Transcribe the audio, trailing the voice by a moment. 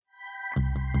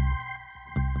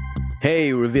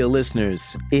Hey, Reveal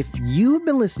listeners, if you've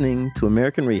been listening to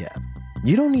American Rehab,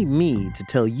 you don't need me to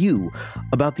tell you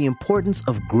about the importance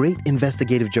of great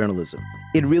investigative journalism.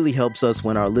 It really helps us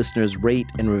when our listeners rate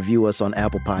and review us on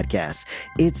Apple Podcasts.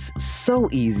 It's so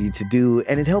easy to do,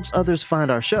 and it helps others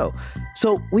find our show.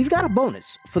 So we've got a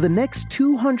bonus. For the next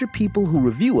 200 people who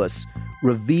review us,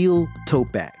 Reveal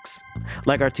tote bags.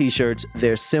 Like our t-shirts,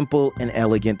 they're simple and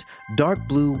elegant, dark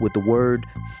blue with the word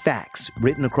facts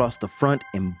written across the front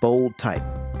in bold type.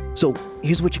 So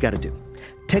here's what you got to do.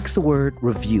 Text the word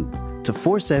review to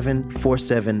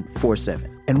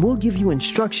 474747, and we'll give you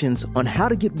instructions on how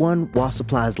to get one while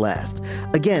supplies last.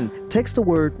 Again, text the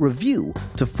word review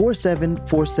to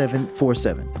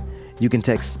 474747. You can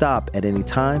text stop at any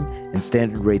time, and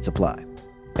standard rates apply.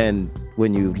 And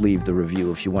when you leave the review,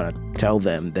 if you want to tell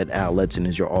them that Al Letson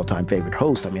is your all-time favorite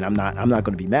host, I'm not going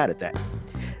to be mad at that.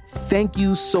 Thank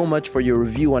you so much for your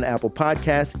review on Apple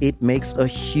Podcasts. It makes a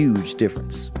huge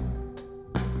difference.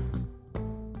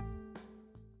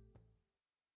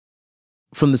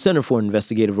 From the Center for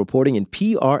Investigative Reporting and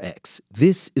PRX,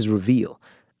 this is Reveal.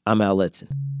 I'm Al Letson.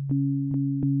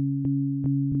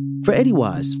 For Eddie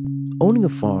Wise, owning a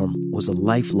farm was a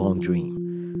lifelong dream.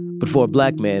 But for a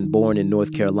black man born in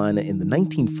North Carolina in the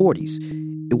 1940s,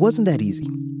 it wasn't that easy.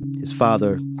 His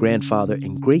father, grandfather,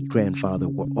 and great-grandfather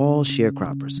were all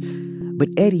sharecroppers. But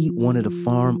Eddie wanted a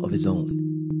farm of his own.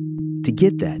 To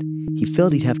get that, he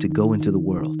felt he'd have to go into the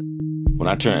world. When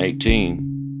I turned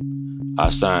 18,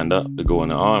 I signed up to go in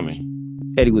the Army.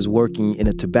 Eddie was working in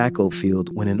a tobacco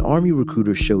field when an Army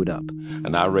recruiter showed up.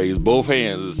 And I raised both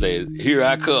hands and said, "Here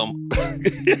I come."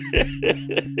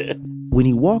 When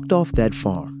he walked off that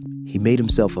farm, he made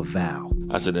himself a vow.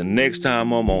 I said, the next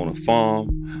time I'm on a farm,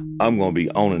 I'm going to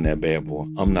be owning that bad boy.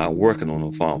 I'm not working on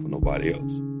a farm for nobody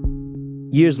else.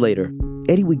 Years later,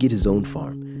 Eddie would get his own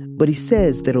farm. But he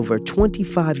says that over a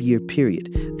 25-year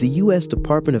period, the U.S.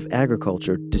 Department of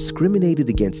Agriculture discriminated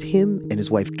against him and his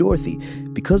wife Dorothy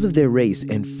because of their race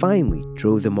and finally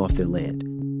drove them off their land.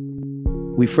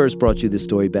 We first brought you this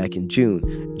story back in June.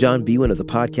 John Bewan of the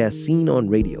podcast Scene on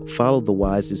Radio followed the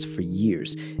Wises for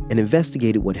years and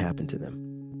investigated what happened to them.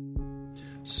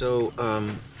 So,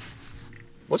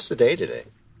 what's the day today?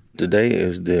 Today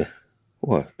is the,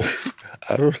 what?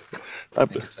 I don't know. I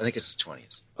think it's the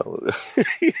 20th.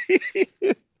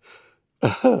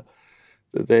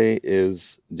 Today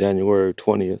is January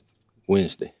 20th,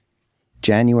 Wednesday.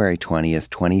 January 20th,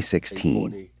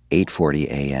 2016, 8:40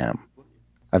 a.m.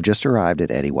 I've just arrived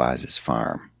at Eddie Wise's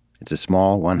farm. It's a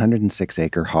small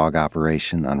 106-acre hog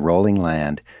operation on rolling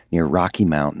land near Rocky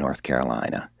Mount, North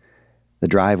Carolina. The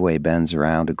driveway bends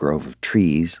around a grove of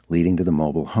trees leading to the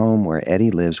mobile home where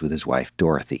Eddie lives with his wife,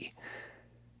 Dorothy.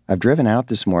 I've driven out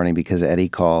this morning because Eddie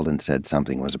called and said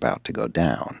something was about to go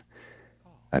down.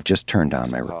 I've just turned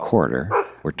on my recorder.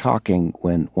 We're talking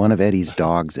when one of Eddie's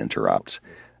dogs interrupts,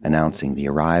 announcing the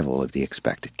arrival of the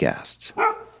expected guests.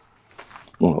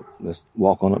 Well, let's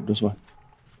walk on up this way.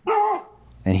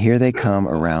 And here they come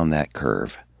around that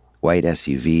curve. White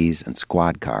SUVs and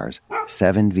squad cars,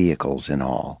 7 vehicles in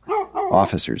all.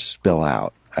 Officers spill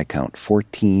out. I count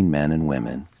 14 men and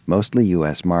women, mostly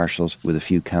U.S. Marshals with a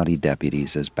few county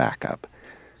deputies as backup.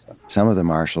 Some of the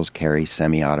Marshals carry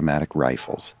semi-automatic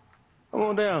rifles. Come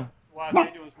on down. Why are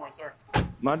you doing this morning, sir?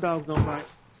 My dogs don't bite.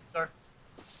 Sir?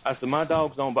 I said, my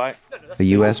dogs don't bite. A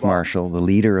U.S. Marshal, the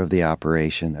leader of the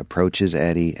operation, approaches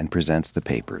Eddie and presents the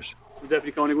papers.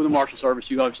 Deputy Coney with the Marshal Service.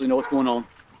 You obviously know what's going on.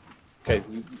 Okay.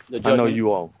 The I know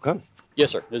you all. Come. Yes,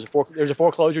 sir. There's a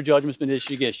foreclosure judgment that's been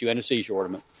issued against you and a seizure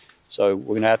order. So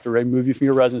we're going to have to remove you from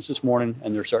your residence this morning,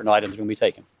 and there are certain items that are going to be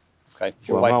taken. Okay.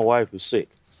 My wife is sick.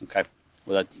 Okay.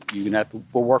 Well, you're going to have to.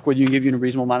 We'll work with you and give you a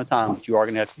reasonable amount of time, but you are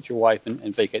going to have to get your wife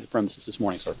and vacate the premises this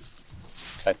morning, sir.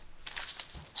 Okay.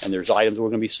 And there's items we're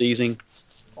going to be seizing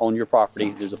on your property.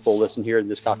 There's a full list in here, and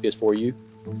this copy is for you.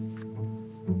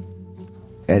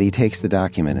 Eddie takes the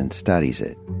document and studies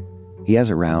it. He has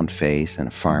a round face and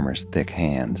a farmer's thick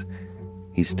hands.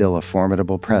 He's still a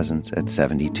formidable presence at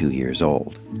 72 years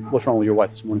old. What's wrong with your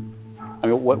wife this morning? I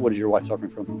mean, what is your wife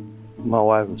suffering from? My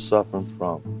wife is suffering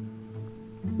from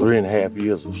 3.5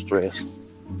 years of stress.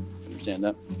 Understand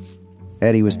that?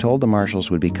 Eddie was told the marshals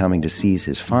would be coming to seize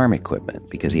his farm equipment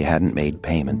because he hadn't made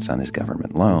payments on his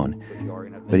government loan.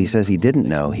 But he says he didn't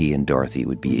know he and Dorothy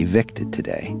would be evicted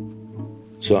today.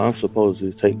 So I'm supposed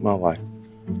to take my wife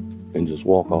and just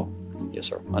walk off? Yes,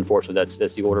 sir. Unfortunately,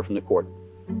 that's the order from the court.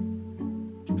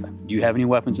 Okay. Do you have any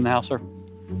weapons in the house, sir?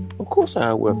 Of course I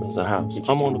have weapons in the house.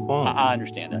 I'm on the farm. I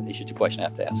understand that. It's just a question I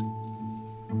have to ask.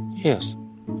 Yes.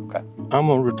 Okay. I'm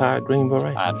a retired Green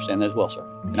Beret. I understand that as well, sir.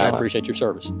 And I appreciate your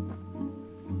service.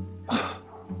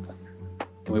 Okay.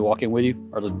 Can we we walk in with you,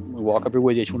 or we walk up here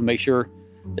with you. I just want to make sure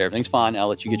that everything's fine. I'll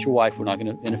let you get your wife. We're not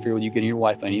going to interfere with you getting your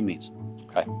wife by any means.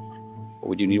 Okay? But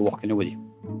we do need to walk in there with you.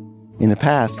 In the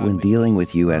past, when dealing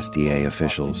with USDA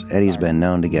officials, Eddie's been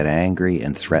known to get angry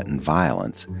and threaten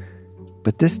violence.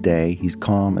 But this day, he's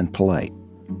calm and polite.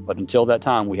 But until that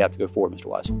time, we have to go forward, Mr.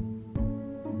 Wise.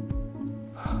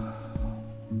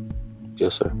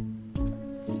 Yes, sir.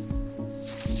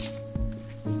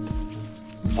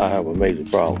 I have a major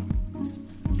problem.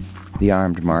 The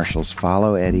armed marshals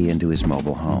follow Eddie into his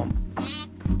mobile home.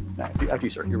 After you,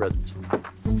 sir, your residence.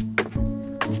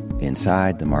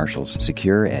 Inside, the marshals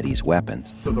secure Eddie's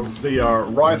weapons. So the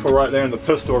rifle right there and the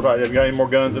pistol right there, have you got any more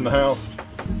guns in the house?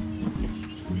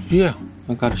 Yeah,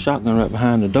 I got a shotgun right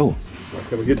behind the door.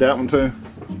 Can we get that one too?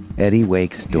 Eddie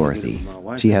wakes Dorothy.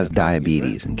 She has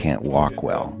diabetes and can't walk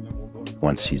well.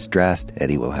 Once she's dressed,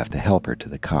 Eddie will have to help her to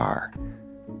the car.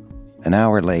 An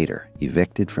hour later,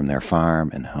 evicted from their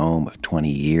farm and home of 20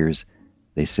 years,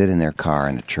 they sit in their car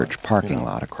in a church parking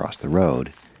lot across the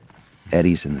road.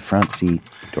 Eddie's in the front seat,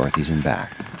 Dorothy's in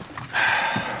back.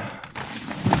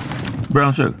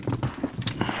 Brown sugar.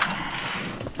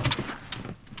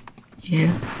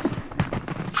 Yeah.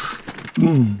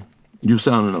 You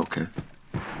sounding okay.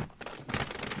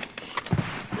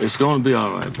 It's gonna be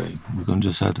all right, babe. We're gonna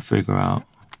just have to figure out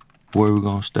where we're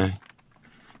gonna stay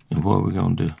and what we're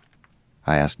gonna do.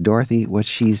 I asked Dorothy what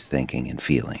she's thinking and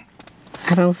feeling.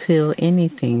 I don't feel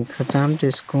anything because I'm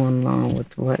just going along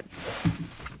with what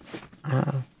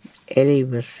Eddie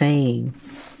was saying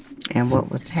and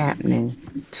what was happening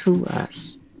to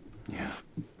us. Yeah.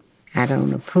 I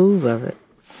don't approve of it,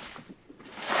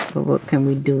 but what can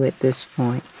we do at this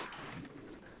point?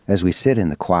 As we sit in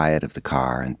the quiet of the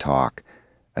car and talk,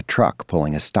 a truck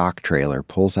pulling a stock trailer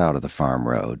pulls out of the farm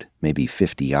road, maybe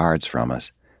 50 yards from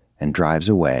us, and drives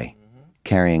away,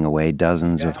 carrying away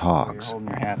dozens of hogs.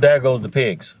 There goes the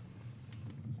pigs.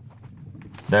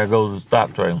 There goes the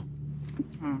stock trailer.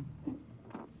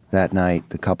 That night,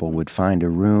 the couple would find a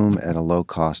room at a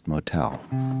low-cost motel.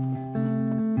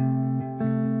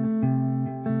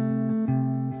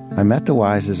 I met the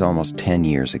Wises almost 10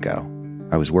 years ago.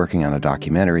 I was working on a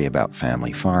documentary about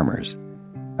family farmers.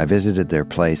 I visited their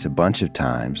place a bunch of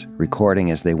times,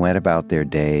 recording as they went about their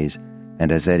days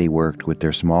and as Eddie worked with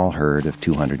their small herd of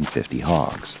 250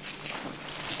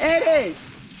 hogs. Eddie!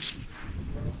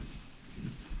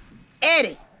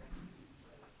 Eddie!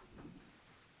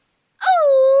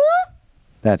 Oh!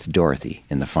 That's Dorothy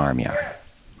in the farmyard.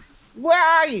 Where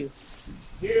are you?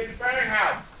 Here at the burning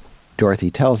house.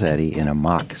 Dorothy tells Eddie in a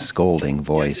mock, scolding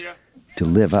voice to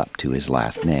live up to his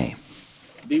last name.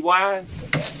 Be wise?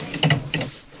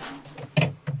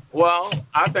 Well,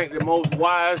 I think the most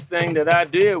wise thing that I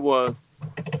did was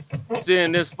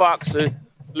seeing this foxy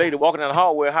lady walking down the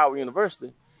hallway at Howard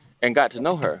University and got to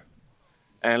know her.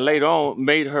 And later on,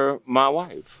 made her my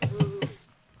wife.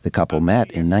 The couple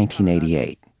met in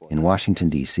 1988 in Washington,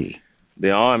 D.C.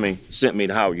 The Army sent me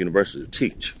to Howard University to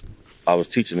teach. I was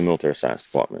teaching the military science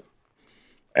department.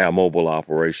 Air mobile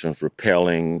operations,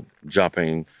 rappelling,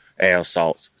 jumping, air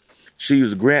assaults. She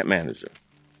was a grant manager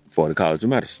for the College of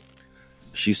Medicine.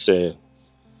 She said,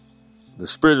 the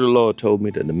Spirit of the Lord told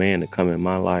me that the man that come in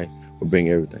my life will bring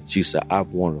everything. She said,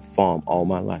 I've wanted to farm all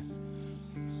my life.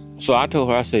 So I told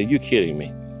her, I said, you're kidding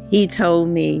me. He told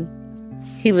me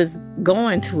he was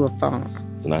going to a farm.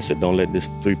 And I said, don't let this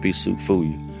three-piece suit fool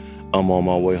you. I'm on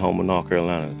my way home to North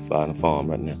Carolina to find a farm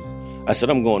right now. I said,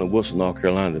 I'm going to Wilson, North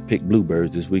Carolina to pick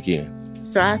bluebirds this weekend.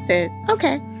 So I said,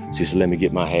 okay. She said, let me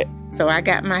get my hat. So I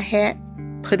got my hat,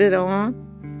 put it on,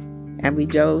 and we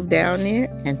drove down there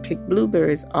and picked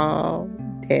bluebirds all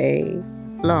day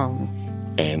long.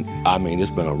 And I mean,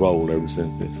 it's been a roll ever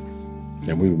since this.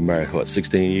 And we've been married, what,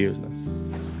 16 years now?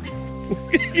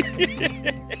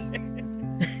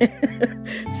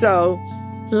 So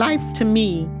life to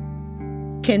me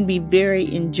can be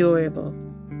very enjoyable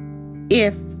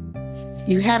if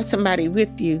you have somebody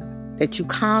with you that you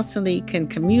constantly can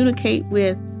communicate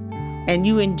with and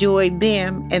you enjoy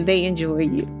them and they enjoy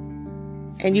you.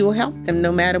 And you will help them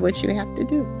no matter what you have to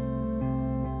do.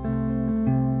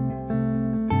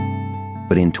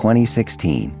 But in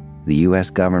 2016, the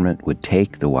U.S. government would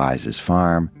take the Wises'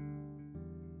 farm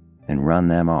and run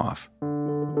them off.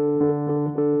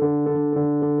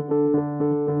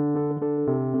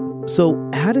 So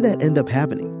how did that end up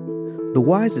happening? The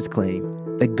Wises claim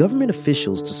that government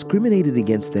officials discriminated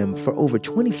against them for over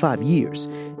 25 years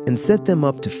and set them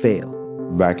up to fail.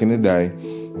 Back in the day,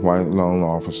 white loan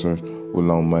officers would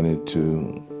loan money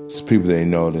to people they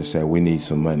know that said, we need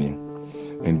some money.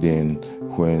 And then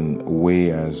when we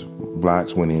as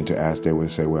blacks went in to ask, they would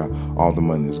say, well, all the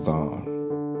money is gone.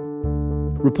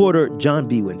 Reporter John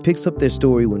Biewen picks up their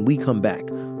story when we come back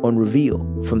on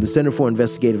Reveal from the Center for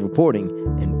Investigative Reporting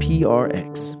and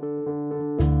PRX.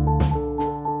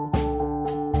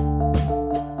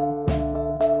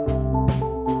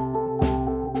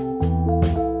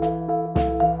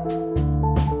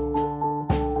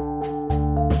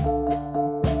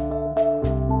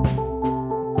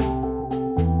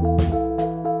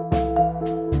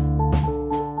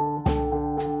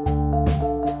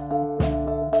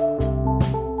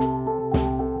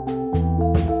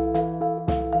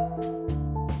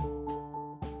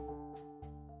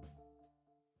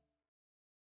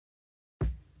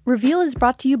 Reveal is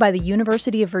brought to you by the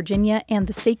University of Virginia and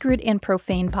the Sacred and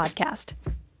Profane podcast.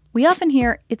 We often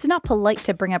hear it's not polite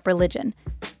to bring up religion,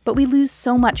 but we lose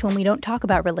so much when we don't talk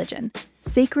about religion.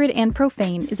 Sacred and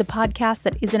Profane is a podcast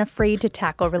that isn't afraid to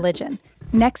tackle religion.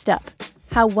 Next up,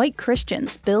 how white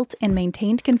Christians built and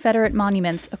maintained Confederate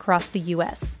monuments across the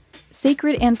U.S.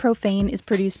 Sacred and Profane is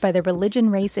produced by the Religion,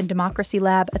 Race, and Democracy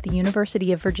Lab at the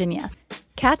University of Virginia.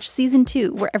 Catch Season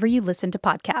 2 wherever you listen to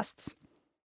podcasts.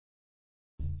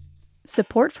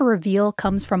 Support for Reveal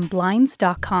comes from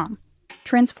Blinds.com.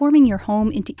 Transforming your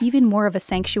home into even more of a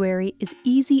sanctuary is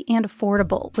easy and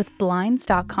affordable with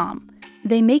Blinds.com.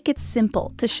 They make it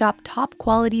simple to shop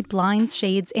top-quality blinds,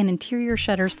 shades, and interior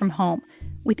shutters from home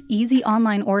with easy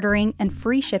online ordering and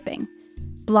free shipping.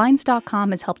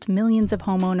 Blinds.com has helped millions of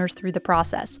homeowners through the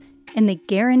process, and they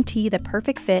guarantee the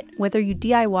perfect fit whether you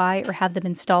DIY or have them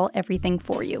install everything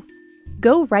for you.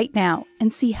 Go right now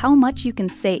and see how much you can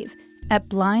save at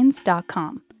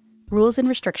Blinds.com. Rules and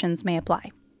restrictions may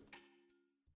apply.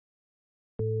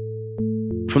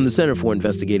 From the Center for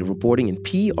Investigative Reporting and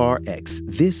PRX,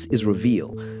 this is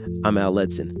Reveal. I'm Al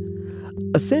Letson.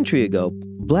 A century ago,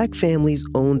 Black families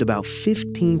owned about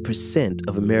 15%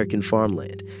 of American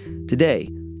farmland. Today,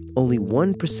 only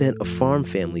 1% of farm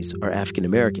families are African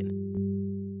American.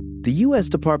 The U.S.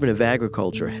 Department of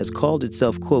Agriculture has called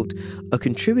itself, quote, a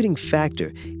contributing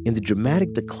factor in the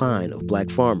dramatic decline of Black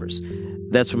farmers.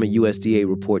 That's from a USDA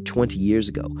report 20 years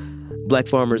ago. Black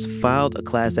farmers filed a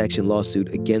class action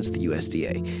lawsuit against the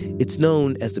USDA. It's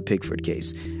known as the Pigford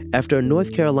case, after a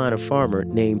North Carolina farmer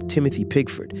named Timothy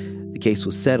Pigford. The case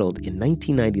was settled in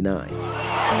 1999.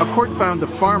 A court found the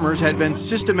farmers had been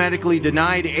systematically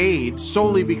denied aid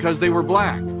solely because they were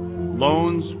Black.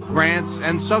 Loans, grants,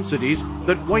 and subsidies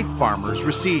that white farmers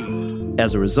received.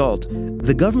 As a result,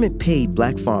 the government paid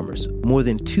Black farmers more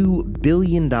than $2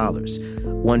 billion.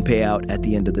 One payout at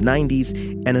the end of the 90s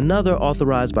and another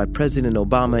authorized by President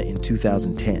Obama in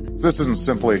 2010. This isn't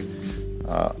simply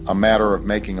a matter of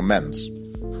making amends.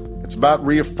 It's about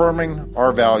reaffirming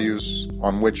our values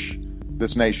on which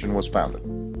this nation was founded.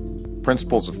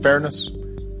 Principles of fairness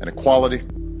and equality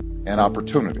and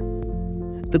opportunity.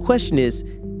 The question is,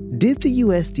 did the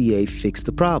USDA fix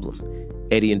the problem?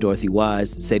 Eddie and Dorothy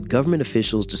Wise said government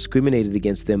officials discriminated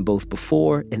against them both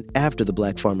before and after the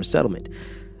Black farmer settlement.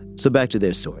 So back to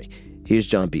their story. Here's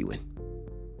John Biewen.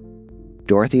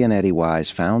 Dorothy and Eddie Wise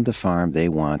found the farm they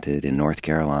wanted in North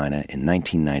Carolina in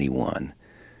 1991.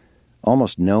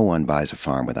 Almost no one buys a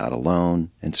farm without a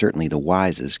loan, and certainly the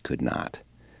Wises could not.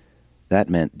 That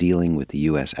meant dealing with the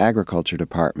U.S. Agriculture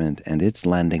Department and its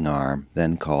lending arm,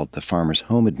 then called the Farmers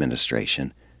Home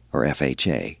Administration, or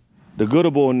FHA. The good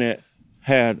of Bonnet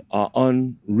had an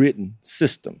unwritten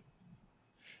system.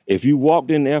 If you walked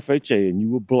in the FHA and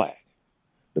you were Black,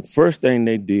 the first thing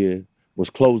they did was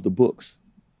close the books.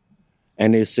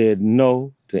 And they said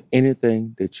no to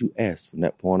anything that you asked from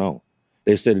that point on.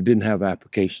 They said it didn't have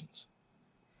applications.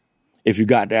 If you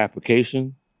got the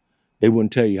application, they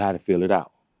wouldn't tell you how to fill it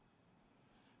out.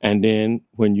 And then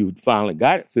when you finally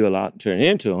got it filled out and turned it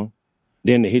into them,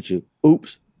 then they hit you,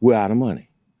 oops, we're out of money.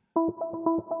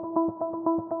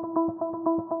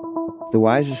 The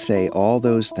Wises say all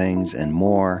those things and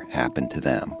more happened to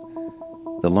them.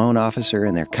 The loan officer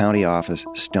in their county office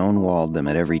stonewalled them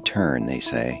at every turn, they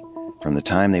say, from the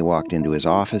time they walked into his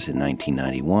office in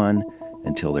 1991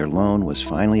 until their loan was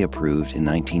finally approved in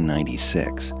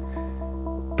 1996.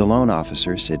 The loan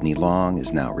officer, Sidney Long,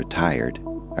 is now retired.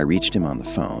 I reached him on the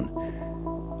phone.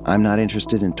 "I'm not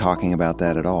interested in talking about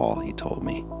that at all," he told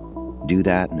me. "Do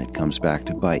that and it comes back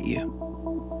to bite you."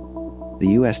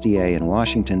 The USDA in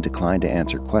Washington declined to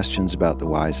answer questions about the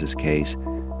Wises case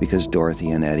because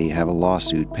Dorothy and Eddie have a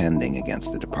lawsuit pending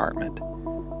against the department.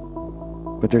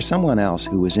 But there's someone else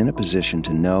who was in a position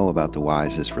to know about the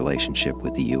Wises' relationship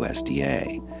with the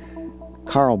USDA.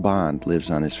 Carl Bond lives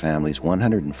on his family's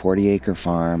 140-acre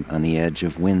farm on the edge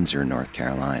of Windsor, North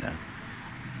Carolina.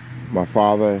 My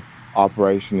father's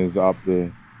operation is up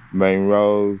the main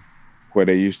road where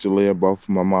they used to live. Both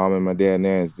my mom and my dad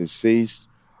now is deceased.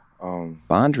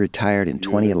 Bond retired in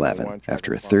 2011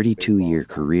 after a 32-year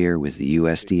career with the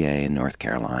USDA in North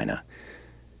Carolina.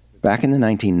 Back in the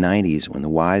 1990s, when the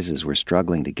Wises were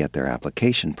struggling to get their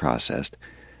application processed,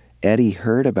 Eddie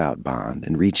heard about Bond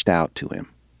and reached out to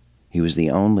him. He was the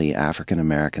only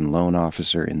African-American loan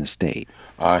officer in the state.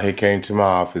 He came to my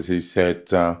office. He said,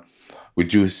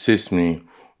 would you assist me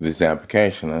with this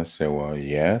application? I said, well,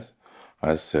 yes.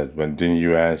 I said, but didn't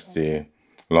you ask the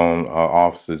loan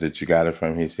officer that you got it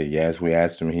from? He said, yes, we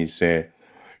asked him. He said,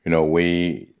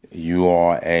 you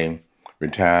are a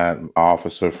retired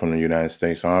officer from the United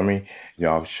States Army.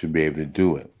 Y'all should be able to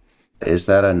do it. Is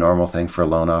that a normal thing for a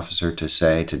loan officer to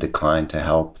say, to decline to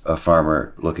help a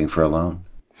farmer looking for a loan?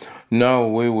 No,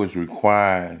 we was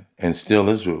required, and still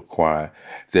is required,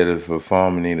 that if a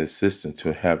farmer needed assistance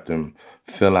to help them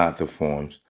fill out the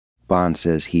forms. Bond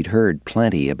says he'd heard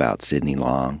plenty about Sidney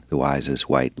Long, the Wise's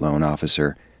white loan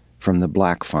officer, from the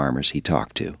black farmers he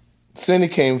talked to. Sidney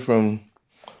came from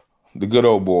the good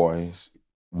old boys.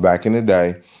 Back in the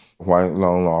day, white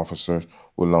loan officers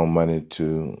would loan money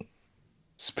to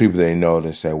people they know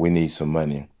that said, we need some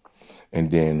money.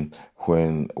 And then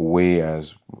when we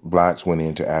as blacks went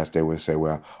in to ask, they would say,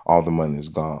 well, all the money is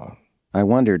gone. I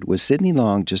wondered, was Sidney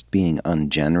Long just being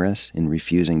ungenerous in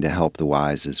refusing to help the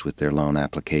Wises with their loan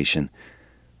application,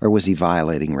 or was he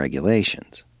violating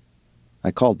regulations?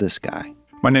 I called this guy.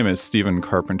 My name is Stephen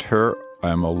Carpenter.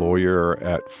 I'm a lawyer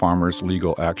at Farmers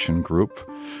Legal Action Group,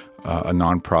 a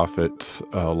nonprofit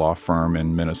law firm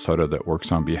in Minnesota that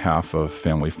works on behalf of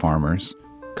family farmers.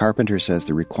 Carpenter says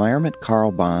the requirement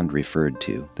Carl Bond referred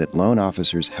to, that loan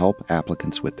officers help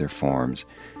applicants with their forms,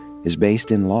 is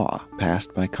based in law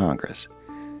passed by Congress.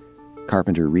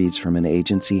 Carpenter reads from an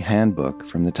agency handbook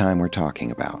from the time we're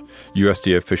talking about.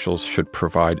 USDA officials should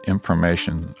provide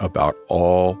information about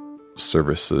all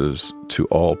services to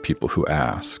all people who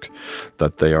ask,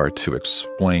 that they are to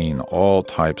explain all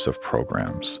types of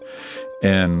programs.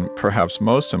 And perhaps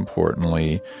most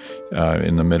importantly,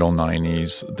 in the middle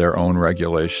 90s, their own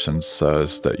regulation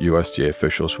says that USDA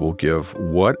officials will give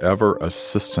whatever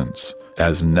assistance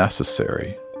as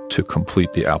necessary to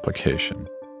complete the application.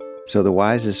 So the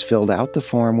Wises filled out the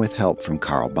form with help from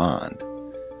Carl Bond.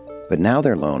 But now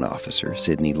their loan officer,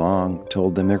 Sidney Long,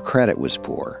 told them their credit was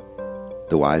poor.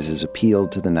 The Wises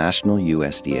appealed to the national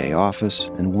USDA office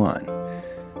and won.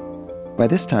 By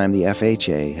this time, the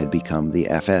FHA had become the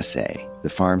FSA, the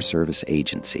Farm Service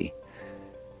Agency.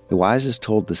 The Wises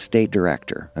told the state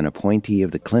director, an appointee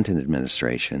of the Clinton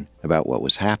administration, about what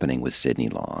was happening with Sidney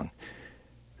Long.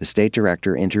 The state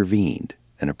director intervened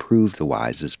and approved the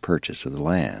Wises' purchase of the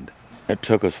land. It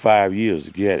took us 5 years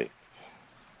to get it.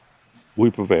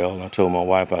 We prevailed. I told my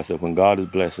wife, I said, when God is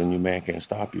blessing you, man can't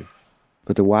stop you.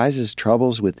 But the Wises'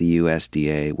 troubles with the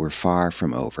USDA were far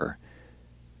from over.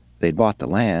 They'd bought the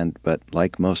land, but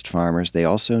like most farmers, they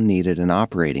also needed an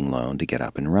operating loan to get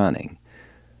up and running.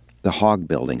 The hog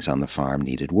buildings on the farm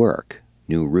needed work,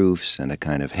 new roofs and a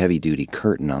kind of heavy-duty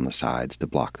curtain on the sides to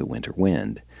block the winter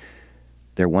wind.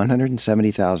 Their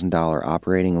 $170,000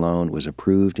 operating loan was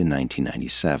approved in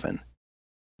 1997.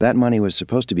 That money was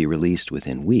supposed to be released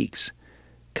within weeks.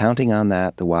 Counting on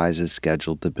that, the Wises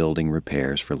scheduled the building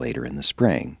repairs for later in the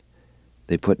spring.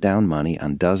 They put down money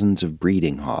on dozens of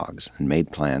breeding hogs and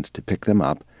made plans to pick them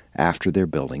up after their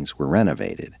buildings were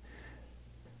renovated.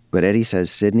 But Eddie says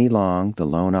Sidney Long, the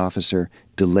loan officer,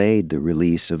 delayed the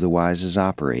release of the Wises'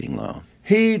 operating loan.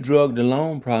 He drugged the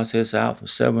loan process out for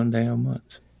 7 damn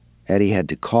months. Eddie had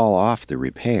to call off the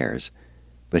repairs,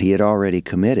 but he had already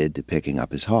committed to picking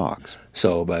up his hogs.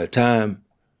 So by the time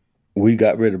we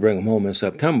got ready to bring them home in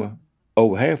September,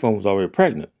 over half of them was already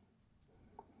pregnant.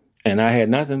 And I had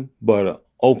nothing but an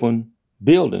open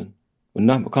building with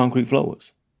nothing but concrete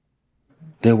floors.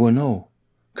 There were no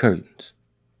curtains.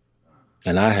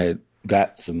 And I had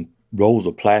got some rolls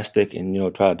of plastic and,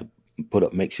 tried to put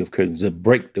up makeshift curtains to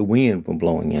break the wind from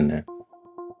blowing in there.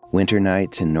 Winter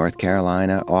nights in North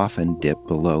Carolina often dip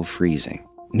below freezing.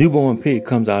 Newborn pig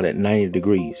comes out at 90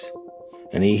 degrees,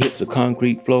 and he hits a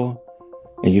concrete floor,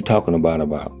 and you're talking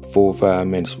about 4 or 5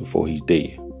 minutes before he's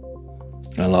dead.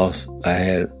 I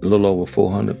had a little over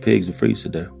 400 pigs to freeze to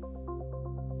death.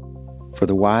 For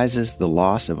the Wises, the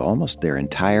loss of almost their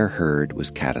entire herd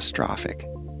was catastrophic.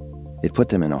 It put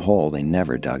them in a hole they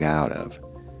never dug out of.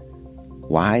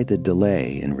 Why the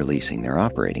delay in releasing their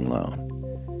operating loan?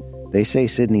 They say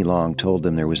Sidney Long told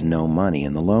them there was no money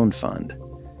in the loan fund.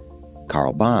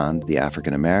 Carl Bond, the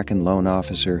African-American loan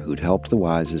officer who'd helped the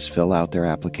Wises fill out their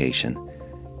application,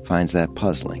 finds that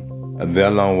puzzling.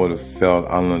 Their loan would have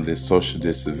fell under the social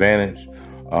disadvantage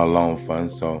loan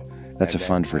fund. That's a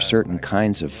fund for certain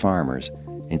kinds of farmers,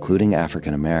 including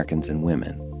African Americans and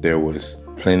women. There was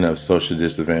plenty of social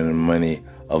disadvantage money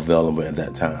available at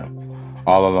that time.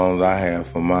 All the loans I had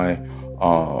for my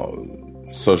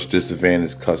social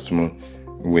disadvantaged customer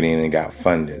went in and got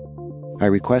funded. I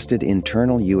requested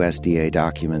internal USDA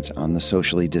documents on the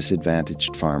Socially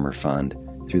Disadvantaged Farmer Fund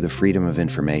through the Freedom of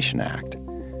Information Act.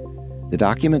 The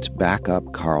documents back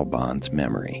up Carl Bond's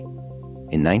memory.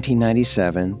 In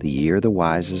 1997, the year the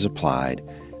Wises applied,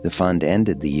 the fund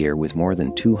ended the year with more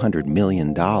than $200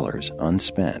 million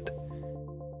unspent.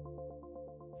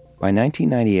 By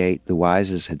 1998, the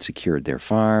Wises had secured their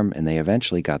farm, and they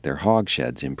eventually got their hog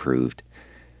sheds improved,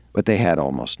 but they had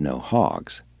almost no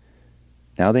hogs.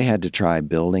 Now they had to try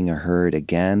building a herd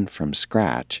again from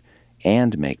scratch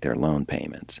and make their loan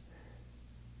payments.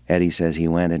 Eddie says he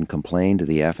went and complained to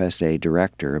the FSA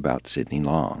director about Sidney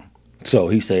Long. So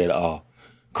he said,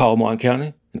 call Martin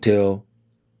County and tell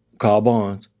Carl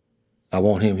Barnes I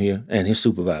want him here and his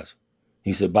supervisor.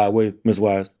 He said, by the way, Ms.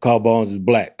 Wise, Carl Barnes is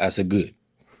black. I said, good.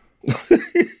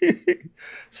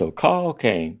 So Carl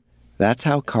came. That's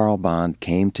how Carl Bond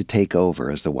came to take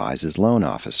over as the Wises loan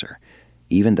officer,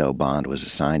 even though Bond was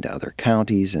assigned to other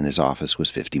counties and his office was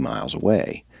 50 miles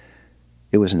away.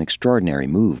 It was an extraordinary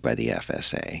move by the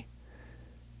FSA.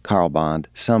 Carl Bond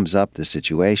sums up the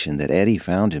situation that Eddie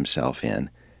found himself in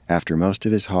after most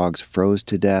of his hogs froze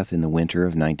to death in the winter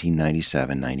of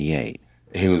 1997-98.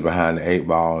 He was behind the 8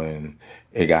 ball, and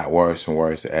it got worse and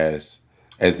worse as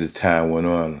this time went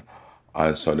on.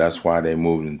 So that's why they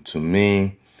moved him to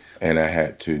me, and I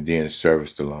had to then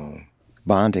service the loan.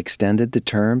 Bond extended the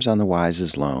terms on the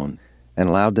Wises loan and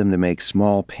allowed them to make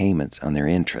small payments on their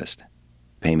interest,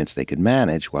 payments they could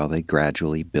manage while they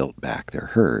gradually built back their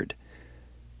herd.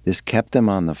 This kept them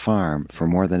on the farm for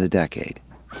more than a decade.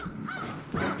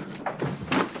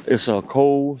 It's a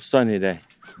cold, sunny day.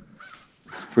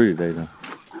 It's a pretty day, though.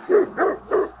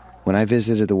 When I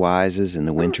visited the Wises in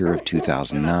the winter of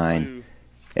 2009,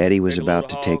 Eddie was about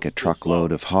to take a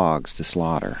truckload of hogs to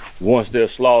slaughter. Once they're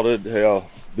slaughtered, they'll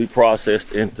be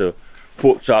processed into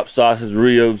pork chop, sausage,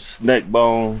 ribs, neck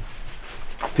bone,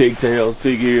 pigtails,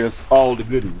 pig ears, all the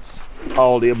goodies,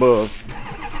 all the above.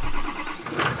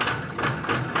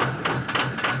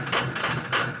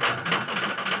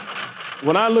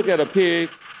 When I look at a pig,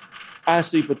 I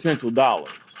see potential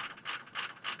dollars.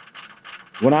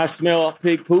 When I smell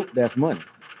pig poop, that's money.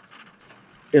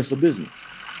 It's a business.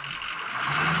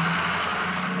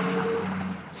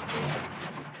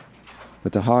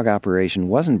 But the hog operation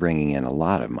wasn't bringing in a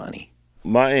lot of money.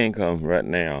 My income right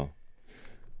now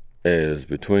is,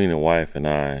 between the wife and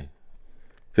I,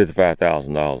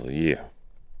 $55,000 a year.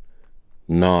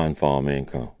 Non-farm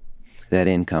income. That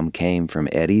income came from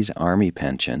Eddie's Army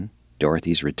pension,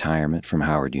 Dorothy's retirement from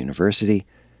Howard University,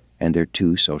 and their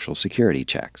 2 Social Security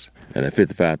checks. And that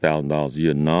 $55,000 a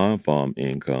year non-farm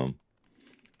income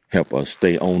help us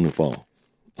stay on the farm.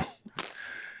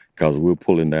 Because we're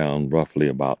pulling down roughly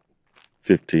about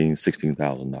 $15,000,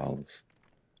 $16,000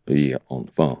 a year on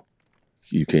the farm.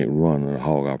 You can't run a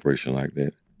hog operation like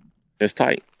that. It's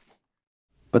tight.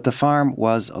 But the farm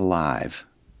was alive.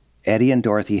 Eddie and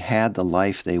Dorothy had the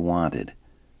life they wanted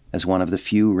as one of the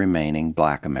few remaining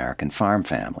Black American farm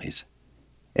families.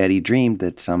 Eddie dreamed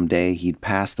that someday he'd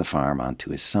pass the farm on to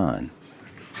his son.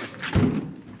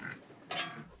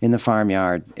 In the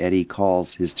farmyard, Eddie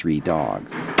calls his 3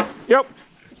 dogs. Yep.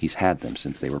 He's had them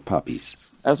since they were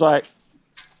puppies. That's right.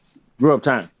 Grew up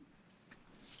time.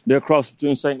 They're a cross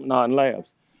between St. Bernard and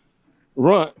Labs.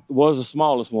 Runt was the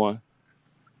smallest one.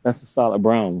 That's the solid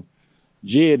brown one.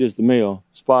 Jed is the male.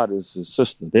 Spot is his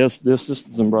sister. They're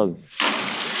sisters and brothers.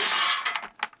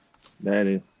 That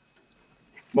is.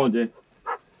 Come on, Jed.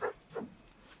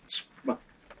 Come on.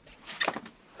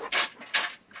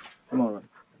 Come on, Runt.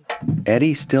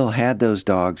 Eddie still had those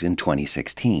dogs in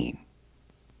 2016.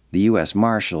 The U.S.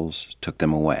 Marshals took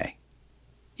them away,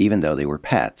 even though they were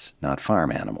pets, not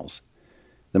farm animals.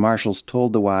 The Marshals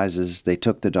told the Wises they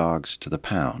took the dogs to the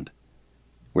pound,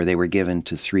 where they were given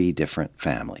to 3 different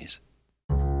families.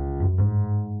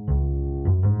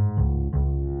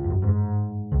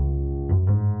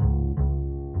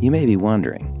 You may be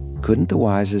wondering, couldn't the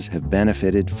Wises have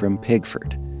benefited from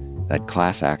Pigford, that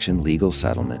class action legal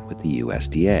settlement with the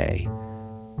USDA?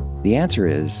 The answer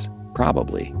is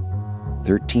probably.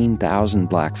 13,000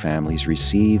 Black families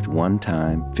received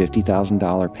one-time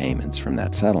 $50,000 payments from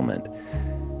that settlement.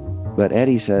 But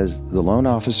Eddie says the loan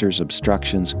officer's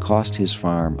obstructions cost his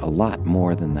farm a lot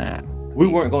more than that. We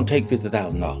weren't going to take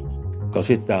 $50,000 because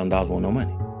 $50,000 wasn't no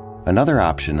money. Another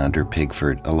option under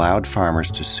Pigford allowed farmers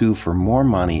to sue for more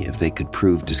money if they could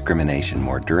prove discrimination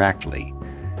more directly.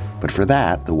 But for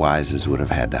that, the Wises would have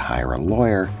had to hire a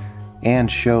lawyer,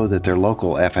 and show that their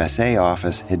local FSA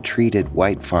office had treated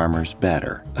white farmers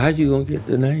better. How you gonna get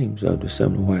the names of the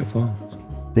 70 white farmers?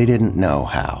 They didn't know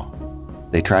how.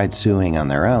 They tried suing on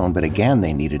their own, but again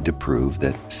they needed to prove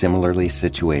that similarly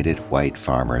situated white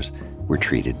farmers were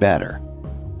treated better.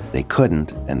 They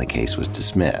couldn't, and the case was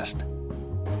dismissed.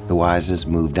 The Wises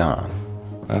moved on.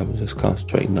 I was just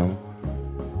concentrating on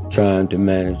trying to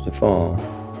manage the farm.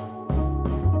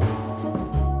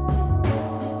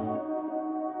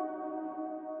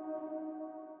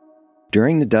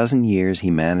 During the dozen years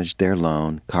he managed their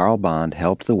loan, Carl Bond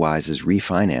helped the Wises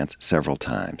refinance several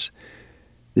times.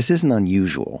 This isn't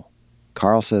unusual.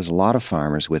 Carl says a lot of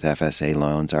farmers with FSA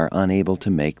loans are unable to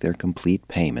make their complete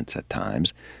payments at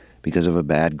times because of a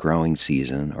bad growing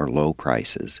season or low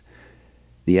prices.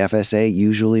 The FSA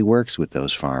usually works with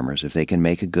those farmers. If they can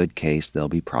make a good case, they'll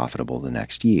be profitable the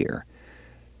next year.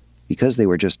 Because they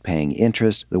were just paying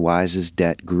interest, the Wises'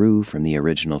 debt grew from the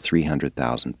original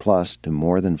 $300,000 plus to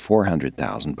more than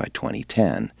 $400,000 by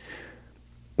 2010.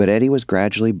 But Eddie was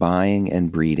gradually buying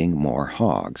and breeding more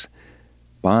hogs.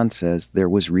 Bond says there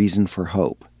was reason for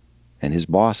hope, and his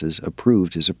bosses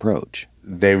approved his approach.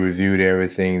 They reviewed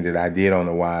everything that I did on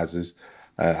the Wises.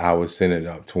 I would send it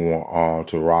up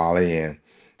to Raleigh, and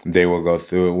they would go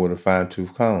through it with a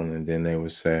fine-tooth comb, and then they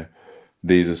would say,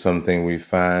 these are some things we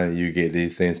find, you get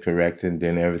these things corrected, and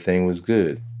then everything was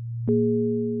good.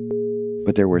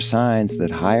 But there were signs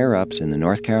that higher-ups in the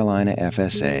North Carolina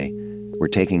FSA were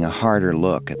taking a harder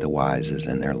look at the Wises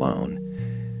and their loan.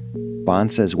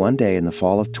 Bond says one day in the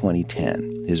fall of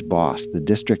 2010, his boss, the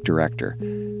district director,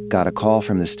 got a call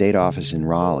from the state office in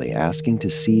Raleigh asking to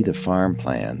see the farm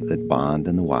plan that Bond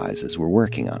and the Wises were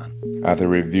working on. After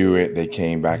review it, they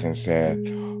came back and said,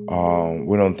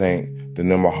 we don't think the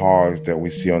number of hogs that we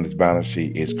see on this balance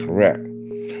sheet is correct.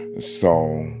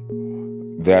 So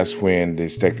that's when the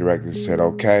state director said,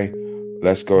 okay,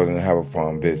 let's go and have a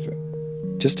farm visit.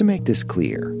 Just to make this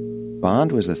clear,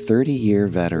 Bond was a 30-year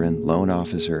veteran loan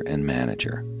officer and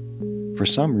manager. For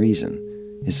some reason,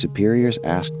 his superiors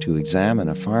asked to examine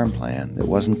a farm plan that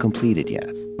wasn't completed yet.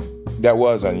 That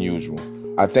was unusual.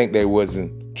 I think they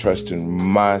wasn't trusting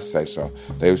my say-so.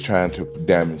 They was trying to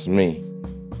damage me.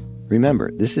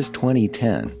 Remember, this is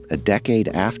 2010, a decade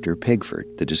after Pigford,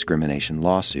 the discrimination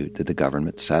lawsuit that the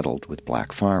government settled with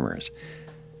black farmers.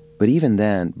 But even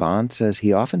then, Bond says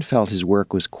he often felt his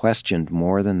work was questioned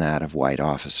more than that of white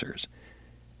officers.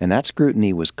 And that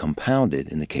scrutiny was compounded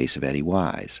in the case of Eddie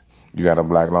Wise. You got a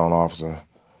black loan officer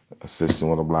assisting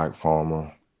with a black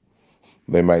farmer.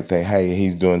 They might think, hey,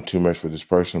 he's doing too much for this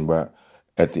person, but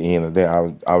at the end of the day,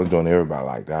 I was doing everybody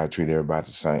like that. I treated everybody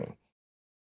the same.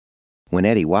 When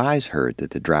Eddie Wise heard that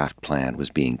the draft plan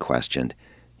was being questioned,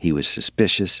 he was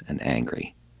suspicious and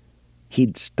angry.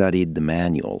 He'd studied the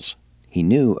manuals. He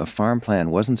knew a farm plan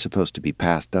wasn't supposed to be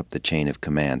passed up the chain of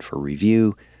command for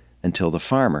review until the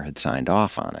farmer had signed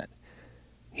off on it.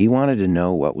 He wanted to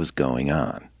know what was going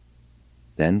on.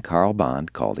 Then Carl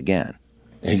Bond called again.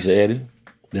 And he said, Eddie,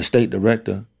 the state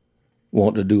director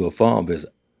want to do a farm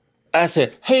visit. I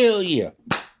said, hell yeah,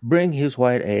 bring his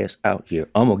white ass out here.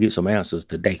 I'm going to get some answers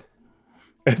today.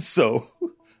 And so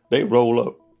they roll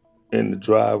up in the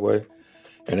driveway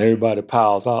and everybody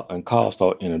piles out and Carl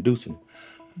started introducing them.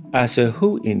 I said,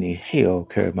 who in the hell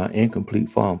carried my incomplete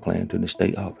farm plan to the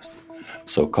state office?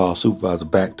 So Carl's supervisor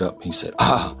backed up. He said,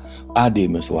 I did,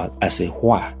 Mr. Wise. I said,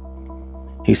 why?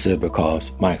 He said,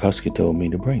 because Mike Husky told me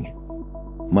to bring it.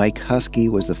 Mike Husky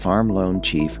was the farm loan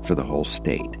chief for the whole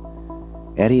state.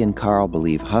 Eddie and Carl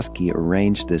believe Husky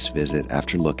arranged this visit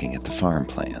after looking at the farm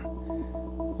plan.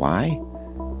 Why?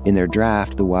 In their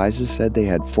draft, the Wises said they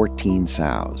had 14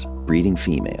 sows, breeding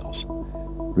females.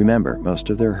 Remember, most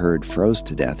of their herd froze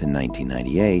to death in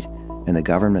 1998, and the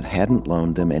government hadn't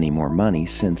loaned them any more money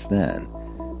since then.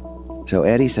 So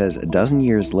Eddie says a dozen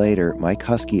years later, Mike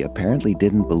Husky apparently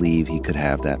didn't believe he could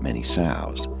have that many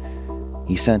sows.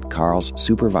 He sent Carl's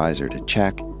supervisor to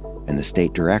check, and the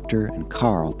state director and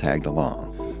Carl tagged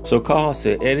along. So Carl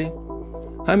said, Eddie,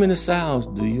 how many sows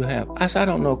do you have? I said, I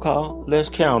don't know, Carl. Let's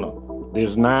count them.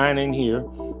 There's 9 in here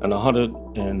and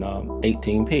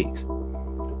 118 pigs.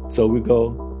 So we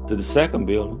go to the second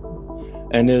building,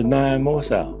 and there's 9 more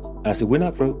sows. I said, we're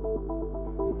not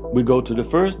through. We go to the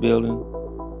first building,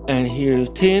 and here's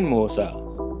 10 more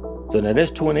sows. So now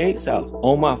that's 28 sows.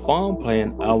 On my farm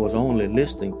plan, I was only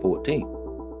listing 14.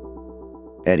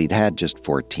 Eddie'd had just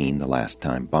 14 the last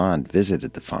time Bond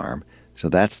visited the farm, so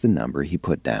that's the number he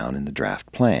put down in the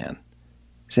draft plan.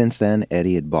 Since then,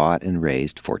 Eddie had bought and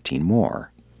raised 14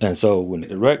 more. And so when the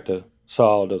director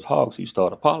saw those hogs, he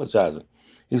started apologizing.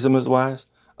 He said, Mr. Wise,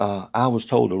 I was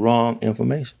told the wrong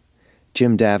information.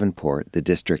 Jim Davenport, the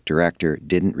district director,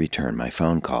 didn't return my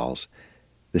phone calls.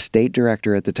 The state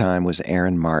director at the time was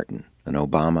Aaron Martin, an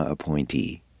Obama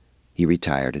appointee. He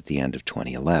retired at the end of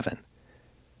 2011.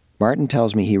 Martin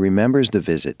tells me he remembers the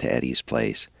visit to Eddie's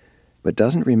place, but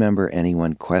doesn't remember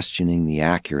anyone questioning the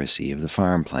accuracy of the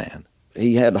farm plan.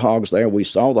 He had the hogs there. We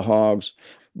saw the hogs.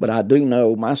 But I do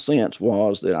know, my sense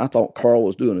was that I thought Carl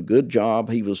was doing a good job.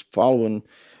 He was following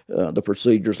the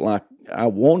procedures like I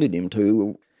wanted him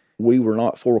to. We were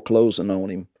not foreclosing on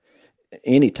him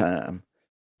any time.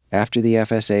 After the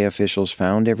FSA officials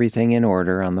found everything in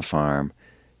order on the farm,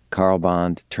 Carl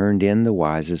Bond turned in the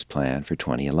Wise's plan for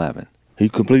 2011. He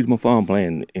completed my farm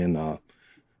plan in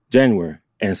January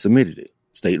and submitted it.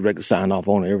 State record signed off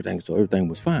on everything, so everything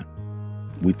was fine,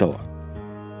 we thought.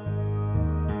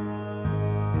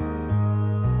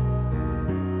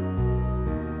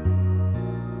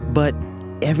 But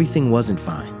everything wasn't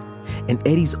fine, and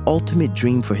Eddie's ultimate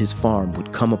dream for his farm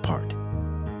would come apart.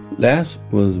 That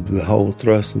was the whole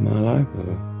thrust of my life.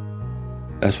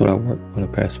 That's what I worked when I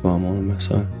passed the farm on to my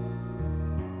son.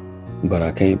 But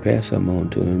I can't pass something on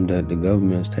to him that the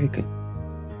government's taking.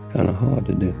 It's kind of hard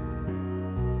to do.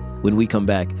 When we come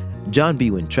back, John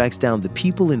Biewen tracks down the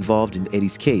people involved in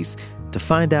Eddie's case to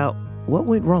find out what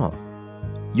went wrong.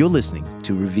 You're listening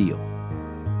to Reveal.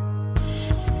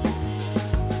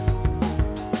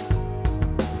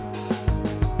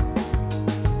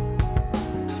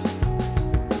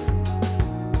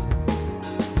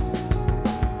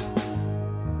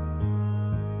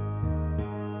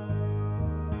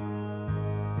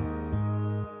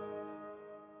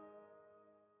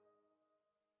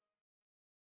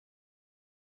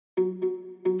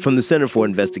 From the Center for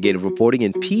Investigative Reporting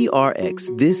and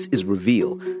PRX, this is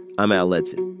Reveal. I'm Al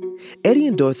Ledson. Eddie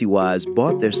and Dorothy Wise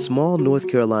bought their small North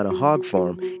Carolina hog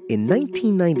farm in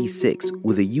 1996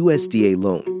 with a USDA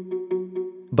loan.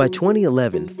 By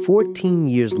 2011, 14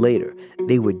 years later,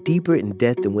 they were deeper in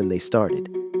debt than when they started.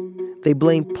 They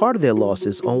blamed part of their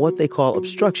losses on what they call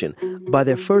obstruction by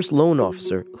their first loan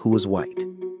officer, who was white.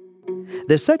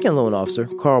 Their second loan officer,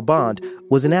 Carl Bond,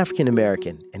 was an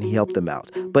African-American, and he helped them out.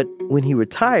 But when he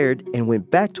retired and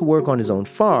went back to work on his own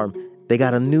farm, they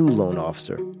got a new loan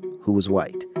officer, who was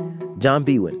white. John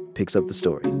Biewen picks up the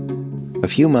story. A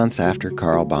few months after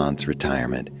Carl Bond's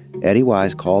retirement, Eddie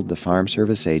Wise called the Farm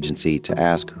Service Agency to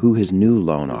ask who his new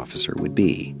loan officer would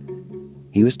be.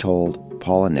 He was told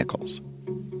Paula Nichols.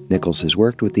 Nichols has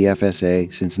worked with the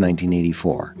FSA since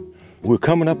 1984. We're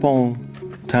coming up on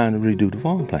time to redo the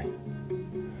farm plan.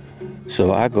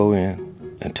 So I go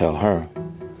in and tell her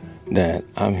that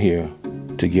I'm here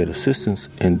to get assistance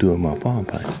in doing my farm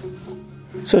plan.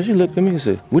 So she looked at me and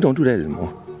said, "We don't do that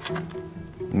anymore."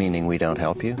 Meaning we don't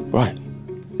help you? Right.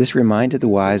 This reminded the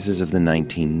Wises of the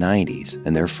 1990s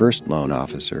and their first loan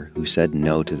officer who said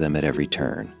no to them at every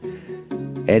turn.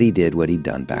 Eddie did what he'd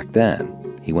done back then.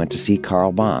 He went to see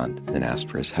Carl Bond and asked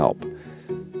for his help.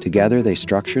 Together, they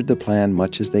structured the plan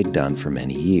much as they'd done for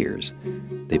many years.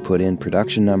 They put in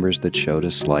production numbers that showed a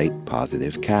slight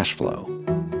positive cash flow.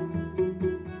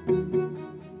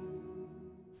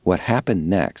 What happened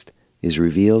next is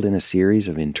revealed in a series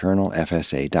of internal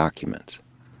FSA documents.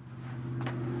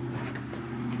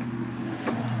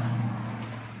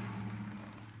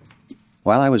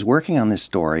 While I was working on this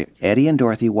story, Eddie and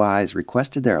Dorothy Wise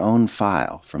requested their own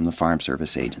file from the Farm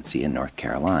Service Agency in North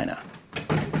Carolina.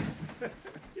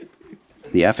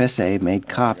 The FSA made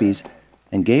copies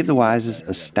and gave the Wises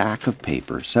a stack of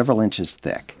paper several inches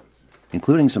thick,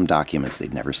 including some documents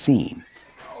they'd never seen.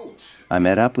 I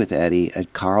met up with Eddie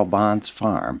at Carl Bond's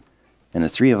farm, and the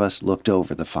three of us looked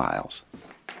over the files.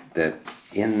 That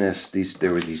in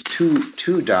there were these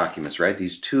two documents, right?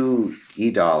 These two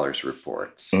e-dollars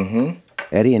reports. Mm-hmm.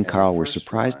 Eddie and Carl were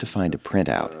surprised to find a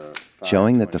printout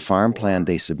showing that the farm plan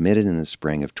they submitted in the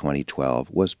spring of 2012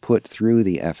 was put through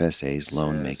the FSA's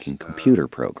loan-making computer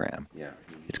program.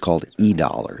 It's called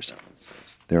e-dollars.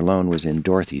 Their loan was in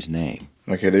Dorothy's name.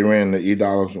 Okay, they ran the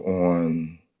e-dollars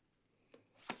on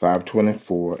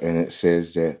 5/24, and it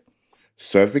says that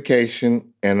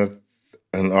certification and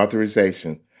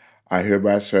authorization, I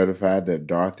hereby certify that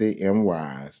Dorothy M.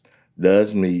 Wise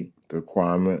does meet the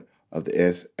requirement of the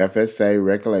FSA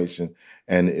regulation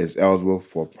and is eligible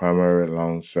for primary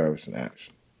loan servicing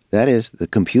action. That is, the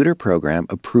computer program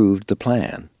approved the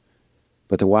plan.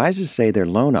 But the Wises say their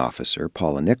loan officer,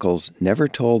 Paula Nichols, never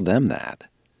told them that.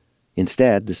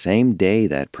 Instead, the same day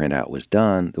that printout was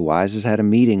done, the Wises had a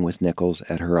meeting with Nichols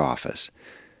at her office.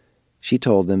 She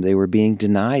told them they were being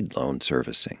denied loan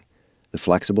servicing, the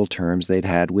flexible terms they'd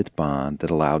had with Bond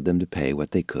that allowed them to pay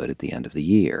what they could at the end of the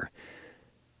year.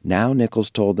 Now Nichols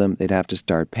told them they'd have to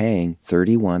start paying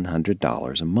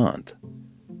 $3,100 a month.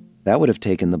 That would have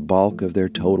taken the bulk of their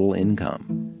total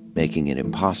income, making it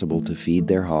impossible to feed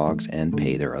their hogs and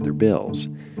pay their other bills.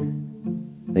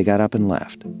 They got up and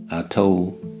left. I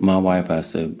told my wife, I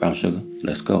said, Brown Sugar,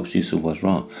 let's go. She said, what's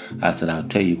wrong? I said, I'll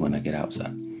tell you when I get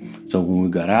outside. So when we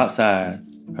got outside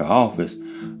her office,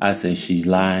 I said, she's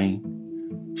lying.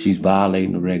 She's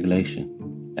violating the regulation.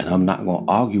 And I'm not going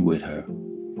to argue with her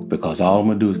because all I'm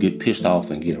going to do is get pissed off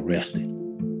and get arrested.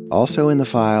 Also in the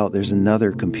file, there's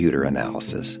another computer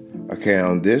analysis. Okay,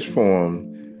 on this form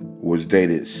was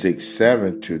dated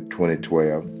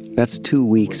 6/7/2012. That's 2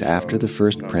 weeks after the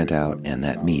first printout and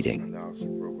that meeting.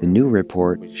 The new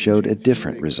report showed a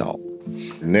different result.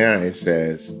 Now it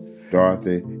says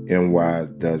Dorothy M. Wise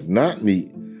does not meet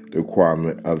the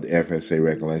requirement of the FSA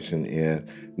regulation and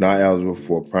not eligible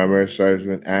for primary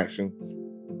service action.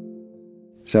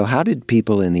 So how did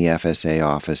people in the FSA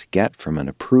office get from an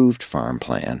approved farm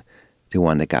plan to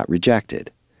one that got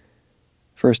rejected?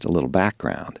 First, a little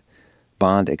background.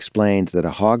 Bond explains that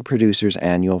a hog producer's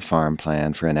annual farm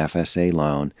plan for an FSA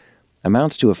loan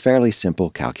amounts to a fairly simple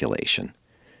calculation.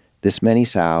 This many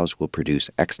sows will produce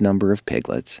X number of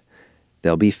piglets.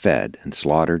 They'll be fed and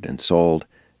slaughtered and sold,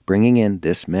 bringing in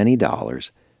this many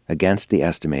dollars against the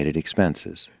estimated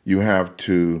expenses. You have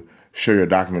to show your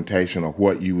documentation of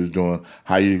what you was doing,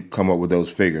 how you come up with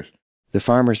those figures. The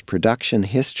farmer's production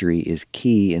history is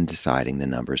key in deciding the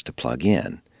numbers to plug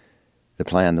in. The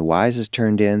plan the Wises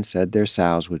turned in said their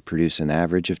sows would produce an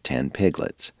average of 10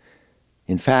 piglets.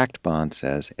 In fact, Bond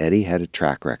says, Eddie had a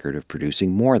track record of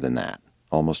producing more than that,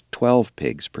 almost 12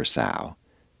 pigs per sow.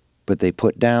 But they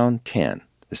put down 10,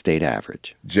 the state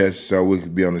average. Just so we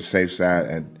could be on the safe side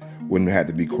and wouldn't have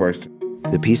to be questioned.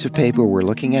 The piece of paper we're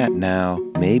looking at now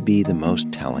may be the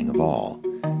most telling of all.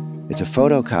 It's a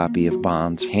photocopy of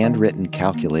Bond's handwritten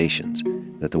calculations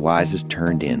that the Wises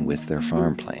turned in with their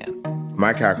farm plan.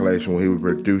 My calculation, when he would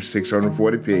produce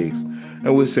 640 pigs,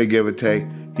 and we'd say, give or take,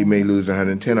 he may lose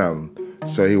 110 of them.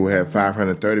 So he would have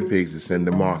 530 pigs to send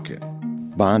to market.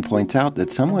 Bond points out that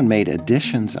someone made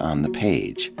additions on the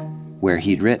page where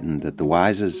he'd written that the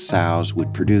Wises' sows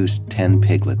would produce 10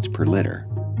 piglets per litter.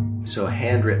 So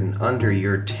handwritten under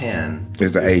your 10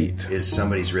 is an 8. Is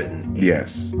somebody's written 8.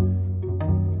 Yes.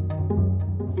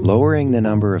 Lowering the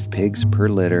number of pigs per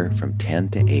litter from 10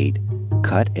 to 8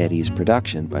 cut Eddie's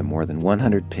production by more than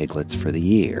 100 piglets for the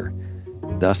year,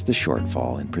 thus the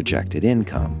shortfall in projected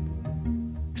income.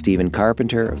 Stephen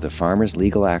Carpenter of the Farmers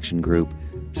Legal Action Group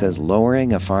says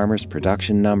lowering a farmer's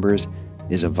production numbers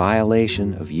is a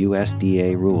violation of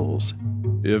USDA rules.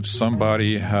 If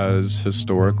somebody has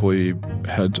historically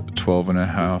had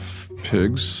 12.5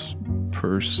 pigs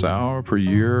per sow per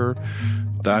year,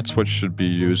 that's what should be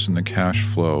used in the cash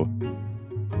flow.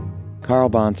 Carl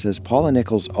Bond says Paula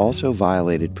Nichols also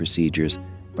violated procedures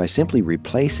by simply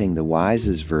replacing the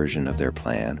Wises' version of their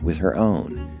plan with her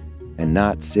own and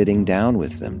not sitting down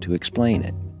with them to explain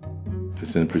it.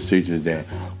 It's in procedures that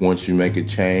once you make a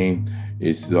change,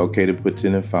 it's okay to put it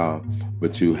in a file,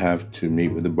 but you have to meet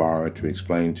with the borrower to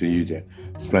explain to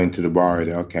the borrower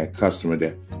that, okay, customer,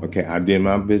 that, okay, I did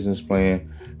my business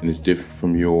plan and it's different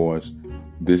from yours.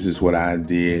 This is what I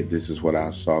did. This is what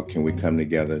I saw. Can we come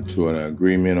together to an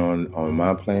agreement on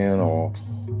my plan, or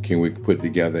can we put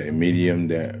together a medium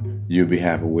that you'll be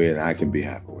happy with and I can be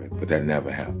happy with? But that never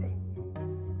happened.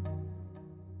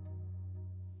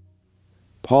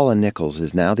 Paula Nichols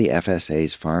is now the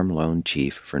FSA's farm loan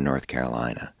chief for North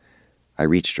Carolina. I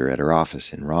reached her at her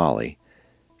office in Raleigh.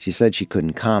 She said she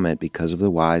couldn't comment because of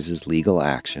the Wises' legal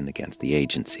action against the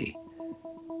agency.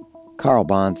 Carl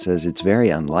Bond says it's very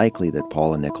unlikely that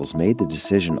Paula Nichols made the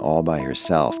decision all by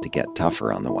herself to get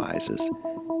tougher on the Wises.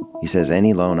 He says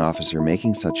any loan officer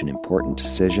making such an important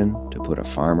decision to put a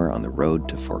farmer on the road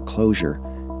to foreclosure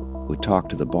would talk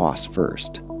to the boss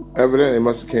first. Evidently, it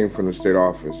must have came from the state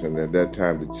office, and at that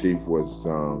time the chief was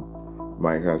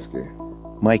Mike Husky.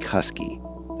 Mike Husky,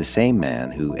 the same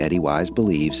man who Eddie Wise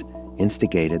believes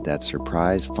instigated that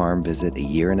surprise farm visit a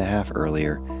year and a half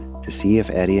earlier to see if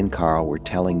Eddie and Carl were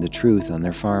telling the truth on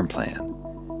their farm plan.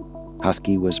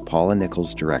 Husky was Paula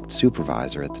Nichols' direct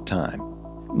supervisor at the time.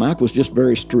 Mike was just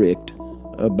very strict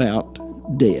about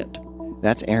debt.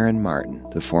 That's Aaron Martin,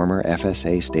 the former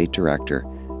FSA state director,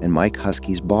 and Mike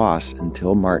Husky's boss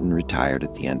until Martin retired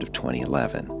at the end of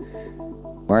 2011.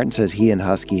 Martin says he and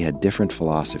Husky had different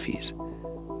philosophies.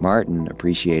 Martin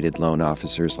appreciated loan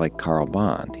officers like Carl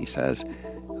Bond, he says,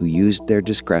 who used their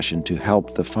discretion to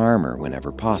help the farmer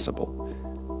whenever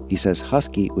possible. He says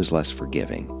Husky was less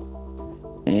forgiving.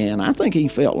 And I think he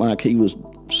felt like he was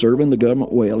serving the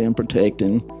government well in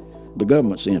protecting the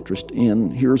government's interest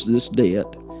in here's this debt,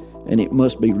 and it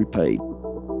must be repaid.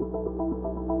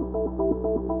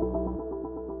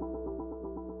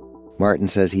 Martin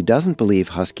says he doesn't believe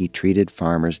Husky treated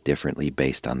farmers differently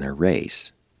based on their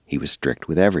race. He was strict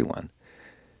with everyone.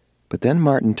 But then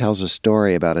Martin tells a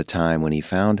story about a time when he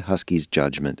found Husky's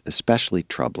judgment especially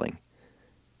troubling.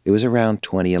 It was around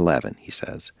 2011, he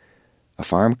says. A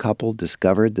farm couple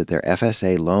discovered that their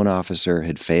FSA loan officer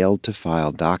had failed to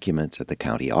file documents at the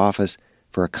county office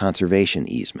for a conservation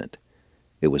easement.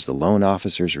 It was the loan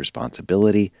officer's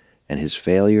responsibility, and his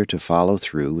failure to follow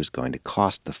through was going to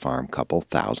cost the farm couple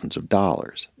thousands of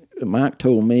dollars. Mike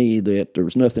told me that there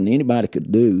was nothing anybody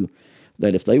could do,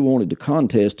 that if they wanted to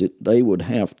contest it, they would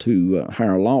have to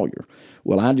hire a lawyer.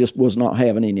 Well, I just was not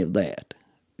having any of that.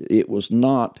 It was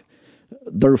not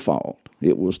their fault.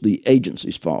 It was the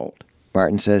agency's fault.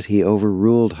 Martin says he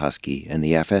overruled Husky, and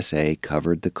the FSA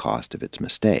covered the cost of its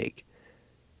mistake.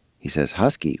 He says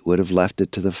Husky would have left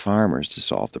it to the farmers to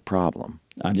solve the problem.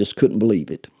 I just couldn't believe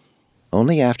it.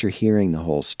 Only after hearing the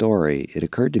whole story, it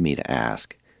occurred to me to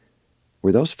ask,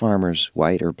 were those farmers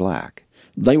white or black?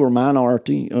 They were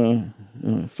minority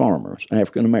farmers,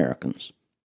 African Americans.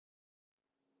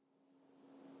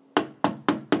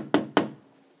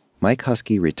 Mike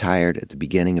Husky retired at the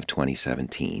beginning of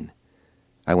 2017.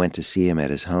 I went to see him at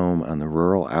his home on the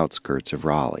rural outskirts of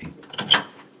Raleigh.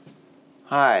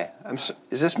 Hi,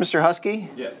 is this Mr. Husky?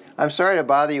 Yes. I'm sorry to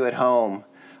bother you at home,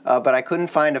 but I couldn't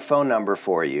find a phone number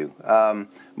for you.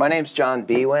 My name's John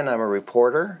Bewin. I'm a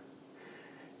reporter,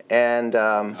 and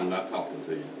I'm not talking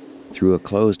to you. Through a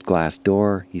closed glass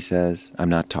door, he says, I'm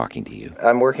not talking to you.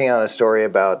 I'm working on a story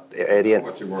about Eddie and...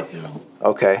 What you're working on.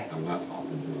 Okay. I'm not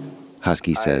talking to you.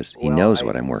 Husky says he knows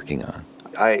what I'm working on.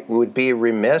 I would be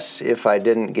remiss if I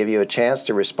didn't give you a chance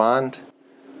to respond.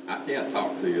 I can't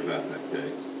talk to you about that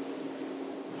case.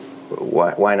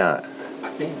 Why not? I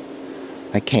can't.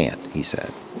 I can't, he said.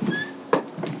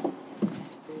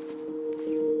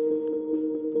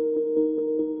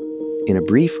 In a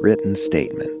brief written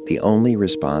statement, the only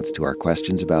response to our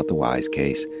questions about the Wise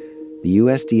case, the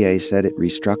USDA said it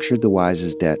restructured the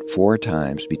Wise's debt 4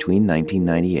 times between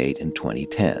 1998 and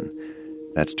 2010.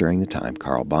 That's during the time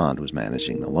Carl Bond was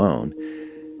managing the loan.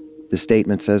 The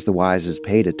statement says the Wises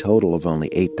paid a total of only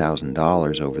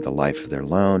 $8,000 over the life of their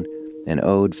loan and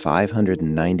owed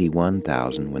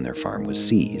 $591,000 when their farm was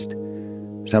seized.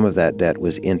 Some of that debt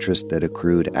was interest that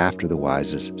accrued after the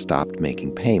Wises stopped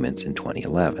making payments in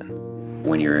 2011.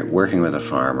 When you're working with a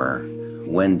farmer,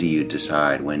 when do you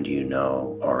decide, when do you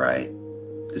know, all right,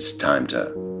 it's time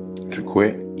to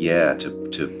quit? Yeah, to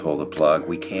pull the plug.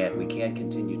 We can't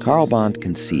continue to... Carl Bond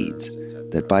concedes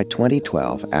that by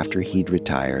 2012, after he'd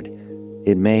retired,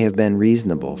 it may have been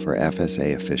reasonable for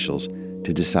FSA officials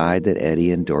to decide that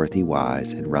Eddie and Dorothy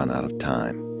Wise had run out of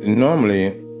time. Normally,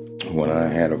 when I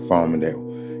had a farmer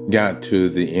that got to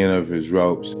the end of his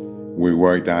ropes, we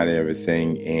worked out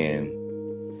everything and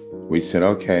we said,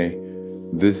 okay,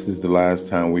 this is the last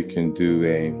time we can do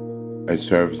a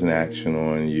service and action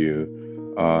on you.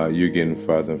 You're getting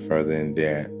further and further in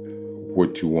debt.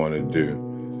 What you want to do.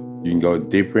 You can go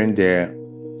deeper in debt,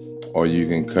 or you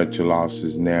can cut your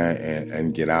losses now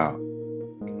and get out.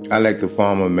 I let the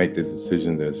farmer make the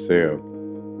decision themselves.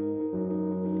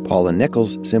 Paula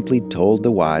Nichols simply told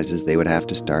the Wises they would have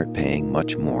to start paying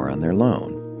much more on their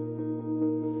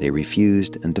loan. They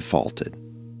refused and defaulted.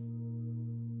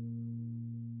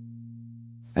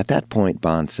 At that point,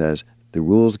 Bond says, the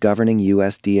rules governing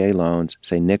USDA loans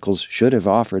say Nichols should have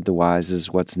offered the Wises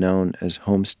what's known as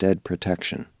homestead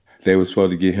protection. They were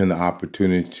supposed to give him the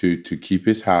opportunity to keep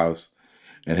his house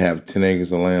and have 10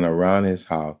 acres of land around his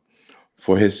house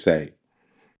for his sake,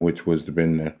 which was to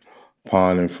been the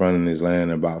pond in front of his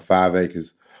land and about 5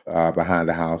 acres behind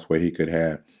the house where he could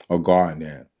have a garden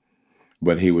at.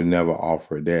 But he was never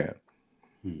offered that.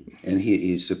 And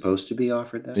he's supposed to be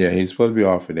offered that? Yeah, he's supposed to be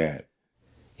offered that.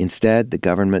 Instead, the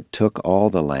government took all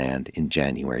the land in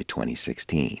January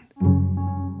 2016.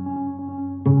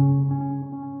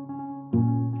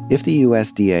 If the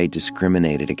USDA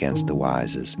discriminated against the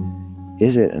Wises,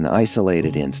 is it an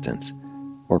isolated instance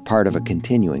or part of a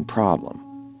continuing problem?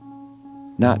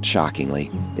 Not shockingly,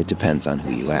 it depends on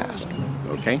who you ask.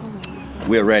 Okay,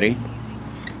 we're ready.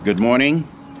 Good morning.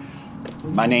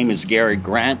 My name is Gary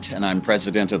Grant, and I'm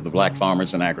president of the Black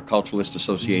Farmers and Agriculturalists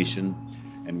Association.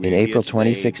 In April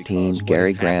 2016,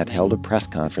 Gary Grant held a press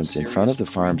conference in front of the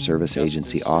Farm Service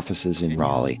Agency offices in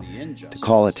Raleigh to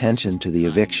call attention to the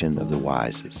eviction of the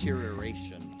Wises.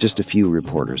 Just a few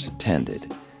reporters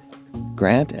attended.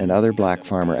 Grant and other black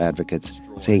farmer advocates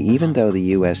say even though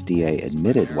the USDA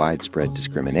admitted widespread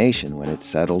discrimination when it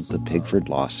settled the Pigford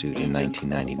lawsuit in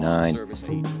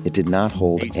 1999, it did not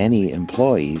hold any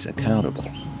employees accountable.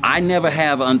 I never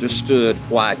have understood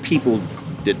why people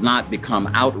did not become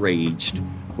outraged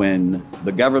when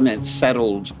the government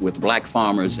settled with black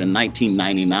farmers in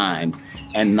 1999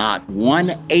 and not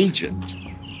one agent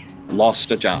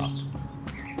lost a job.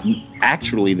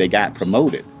 Actually, they got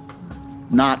promoted.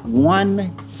 Not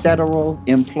one federal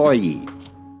employee.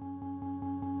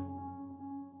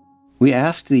 We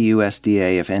asked the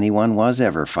USDA if anyone was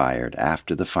ever fired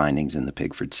after the findings in the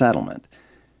Pigford settlement.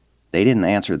 They didn't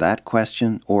answer that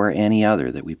question or any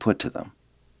other that we put to them.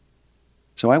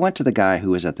 So I went to the guy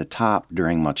who was at the top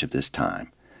during much of this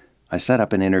time. I set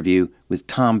up an interview with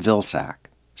Tom Vilsack,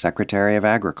 Secretary of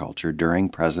Agriculture during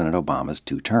President Obama's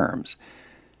 2 terms.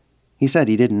 He said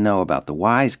he didn't know about the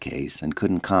Wise case and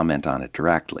couldn't comment on it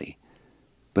directly.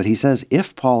 But he says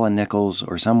if Paula Nichols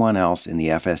or someone else in the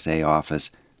FSA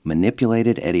office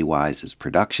manipulated Eddie Wise's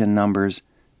production numbers,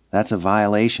 that's a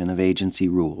violation of agency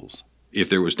rules. If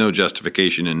there was no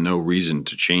justification and no reason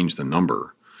to change the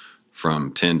number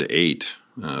from 10 to 8,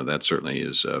 that certainly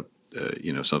is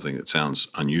something that sounds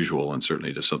unusual and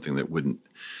certainly just something that wouldn't,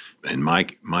 in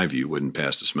my view, wouldn't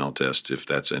pass the smell test if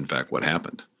that's in fact what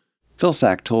happened.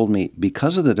 Vilsack told me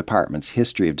because of the department's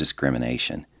history of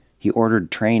discrimination, he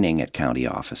ordered training at county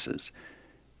offices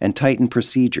and tightened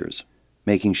procedures,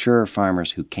 making sure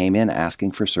farmers who came in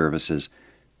asking for services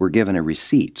were given a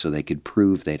receipt so they could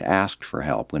prove they'd asked for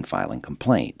help when filing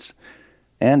complaints.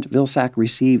 And Vilsack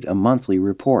received a monthly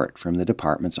report from the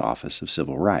department's Office of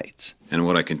Civil Rights. And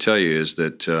what I can tell you is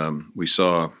that we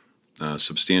saw a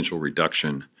substantial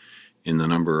reduction in the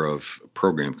number of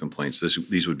program complaints.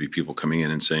 These would be people coming in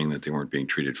and saying that they weren't being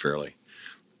treated fairly.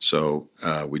 So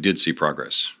we did see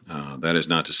progress. That is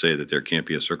not to say that there can't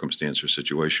be a circumstance or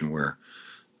situation where,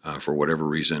 for whatever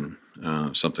reason,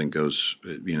 something goes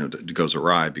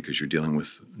awry because you're dealing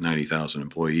with 90,000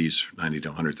 employees, 90 to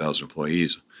 100,000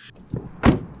 employees.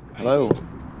 Hello,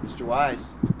 Mr.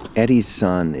 Wise. Eddie's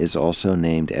son is also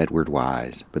named Edward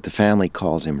Wise, but the family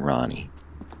calls him Ronnie.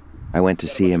 I went to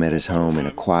see him at his home in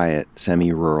a quiet,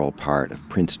 semi-rural part of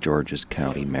Prince George's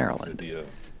County, Maryland.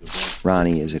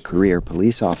 Ronnie is a career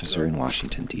police officer in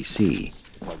Washington, D.C.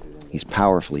 He's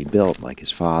powerfully built like his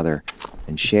father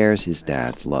and shares his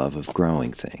dad's love of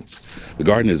growing things. The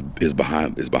garden is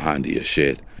behind the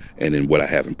shed, and then what I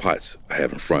have in pots, I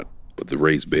have in front. But the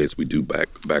raised beds we do back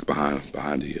behind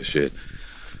the shed.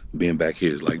 Being back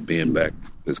here is like being back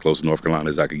as close to North Carolina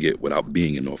as I could get without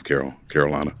being in North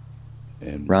Carolina.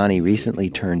 And Ronnie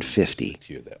recently turned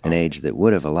 50, an age that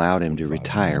would have allowed him to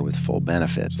retire with full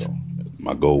benefits. So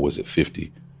my goal was at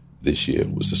 50 this year,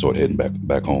 was to start heading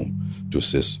back home to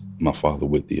assist my father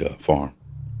with the farm.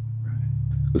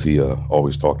 Because he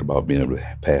always talked about being able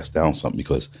to pass down something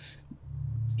because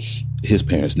his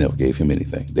parents never gave him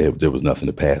anything. There was nothing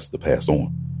to pass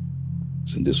on.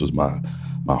 So this was my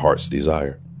heart's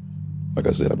desire. Like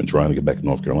I said, I've been trying to get back to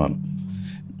North Carolina.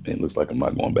 And it looks like I'm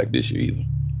not going back this year either.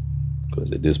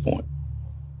 Because at this point,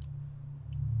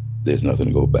 there's nothing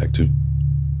to go back to.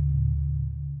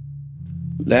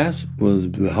 That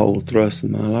was the whole thrust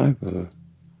of my life.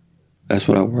 That's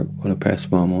what I worked with, a pass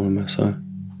farm on my son.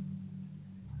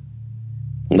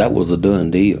 That was a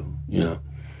done deal,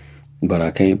 But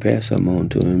I can't pass something on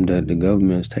to him that the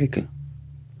government's taking.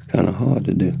 It's kind of hard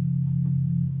to do.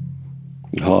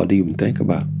 Hard to even think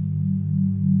about.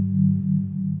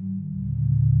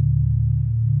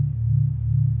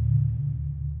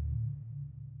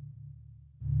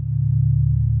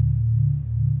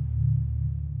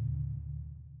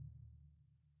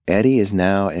 Eddie is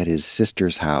now at his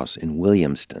sister's house in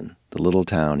Williamston, the little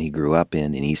town he grew up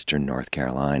in eastern North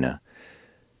Carolina.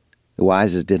 The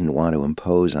Wises didn't want to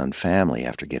impose on family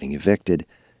after getting evicted,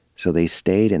 so they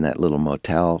stayed in that little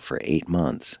motel for 8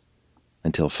 months,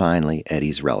 until finally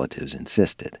Eddie's relatives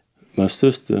insisted. My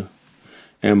sister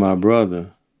and my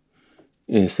brother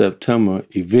in September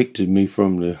evicted me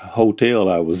from the hotel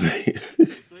I was in.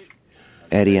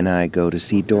 Eddie and I go to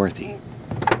see Dorothy.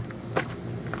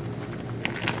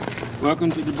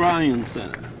 Welcome to the Bryan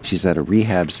Center. She's at a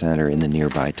rehab center in the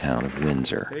nearby town of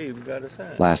Windsor. Hey, we got a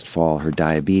sign. Last fall, her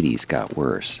diabetes got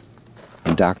worse,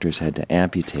 and doctors had to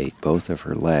amputate both of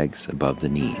her legs above the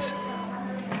knees.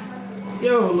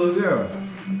 Yo, little girl.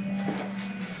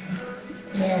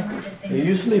 Yeah. Are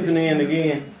you sleeping in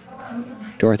again?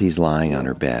 Dorothy's lying on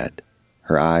her bed.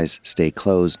 Her eyes stay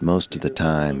closed most of the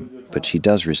time, but she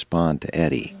does respond to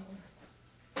Eddie.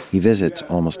 He visits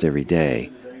almost every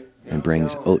day and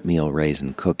brings oatmeal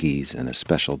raisin cookies and a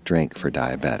special drink for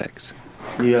diabetics.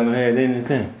 You ever had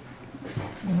anything?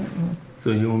 Mm-mm.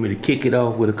 So you want me to kick it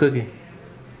off with a cookie?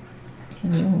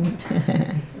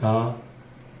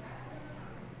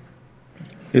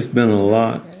 It's been a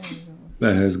lot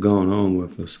that has gone on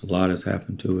with us. A lot has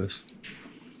happened to us.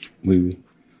 We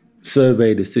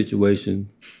surveyed the situation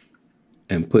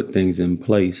and put things in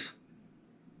place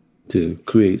to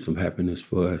create some happiness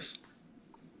for us.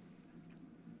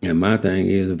 And my thing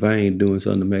is, if I ain't doing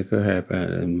something to make her happy,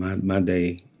 then my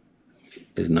day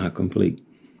is not complete.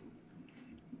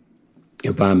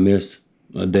 If I miss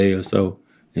a day or so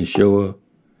and show up,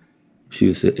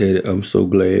 she'll say, Eddie, I'm so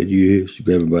glad you're here. She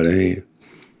grabbed me by the hand.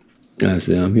 And I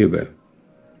said, I'm here, baby.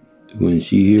 When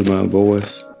she hear my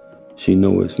voice, she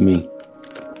know it's me.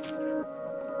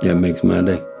 That makes my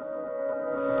day.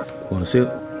 Want a sip?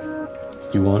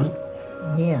 You want it?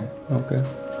 Yeah. Okay.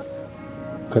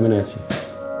 Coming at you.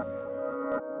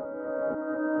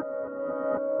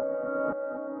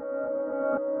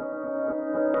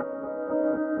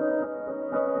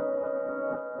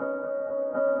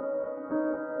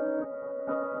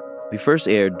 We first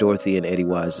aired Dorothy and Eddie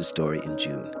Wise's story in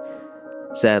June.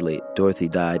 Sadly, Dorothy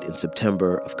died in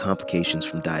September of complications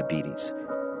from diabetes.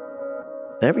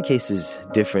 Now, every case is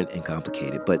different and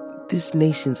complicated, but this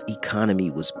nation's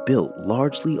economy was built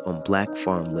largely on black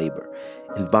farm labor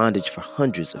in bondage for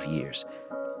hundreds of years.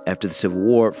 After the Civil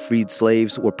War, freed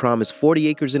slaves were promised 40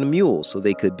 acres and a mule so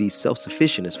they could be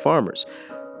self-sufficient as farmers.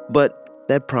 But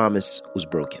that promise was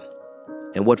broken.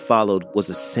 And what followed was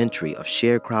a century of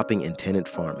sharecropping and tenant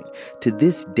farming. To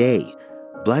this day,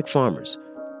 black farmers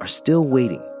are still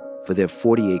waiting for their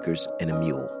 40 acres and a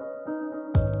mule.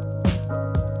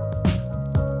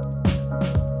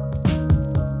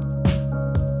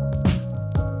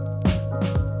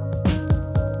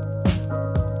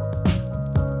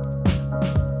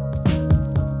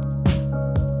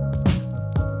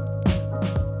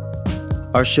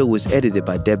 Our show was edited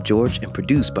by Deb George and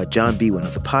produced by John Bwin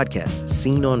of the podcast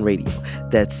Scene on Radio.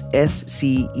 That's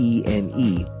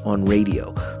SCENE on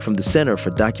Radio, from the Center for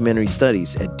Documentary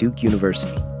Studies at Duke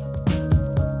University.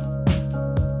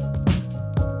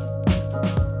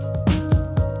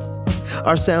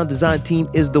 Our sound design team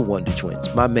is the Wonder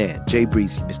Twins, my man, Jay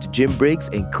Breezy, Mr. Jim Briggs,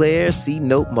 and Claire C.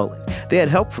 Note Mullen. They had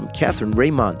help from Catherine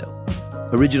Raimondo.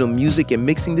 Original music and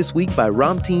mixing this week by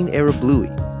Ramteen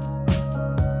Arablouei.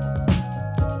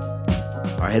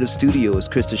 Our head of studio is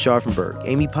Krista Scharfenberg.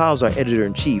 Amy Powell's our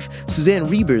editor-in-chief. Suzanne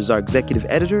Reber is our executive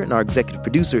editor, and our executive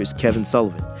producer is Kevin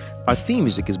Sullivan. Our theme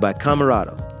music is by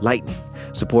Camerado, Lightning.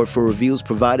 Support for Reveals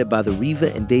provided by the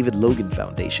Reva and David Logan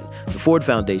Foundation, the Ford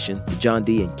Foundation, the John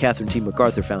D. and Catherine T.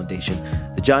 MacArthur Foundation,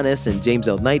 the John S. and James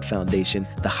L. Knight Foundation,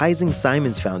 the Heising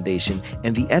Simons Foundation,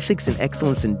 and the Ethics and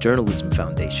Excellence in Journalism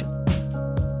Foundation.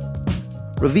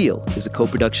 Reveal is a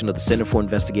co-production of the Center for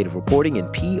Investigative Reporting and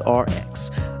PRX.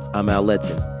 I'm Al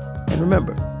Letson. And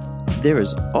remember, there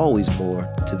is always more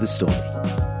to the story.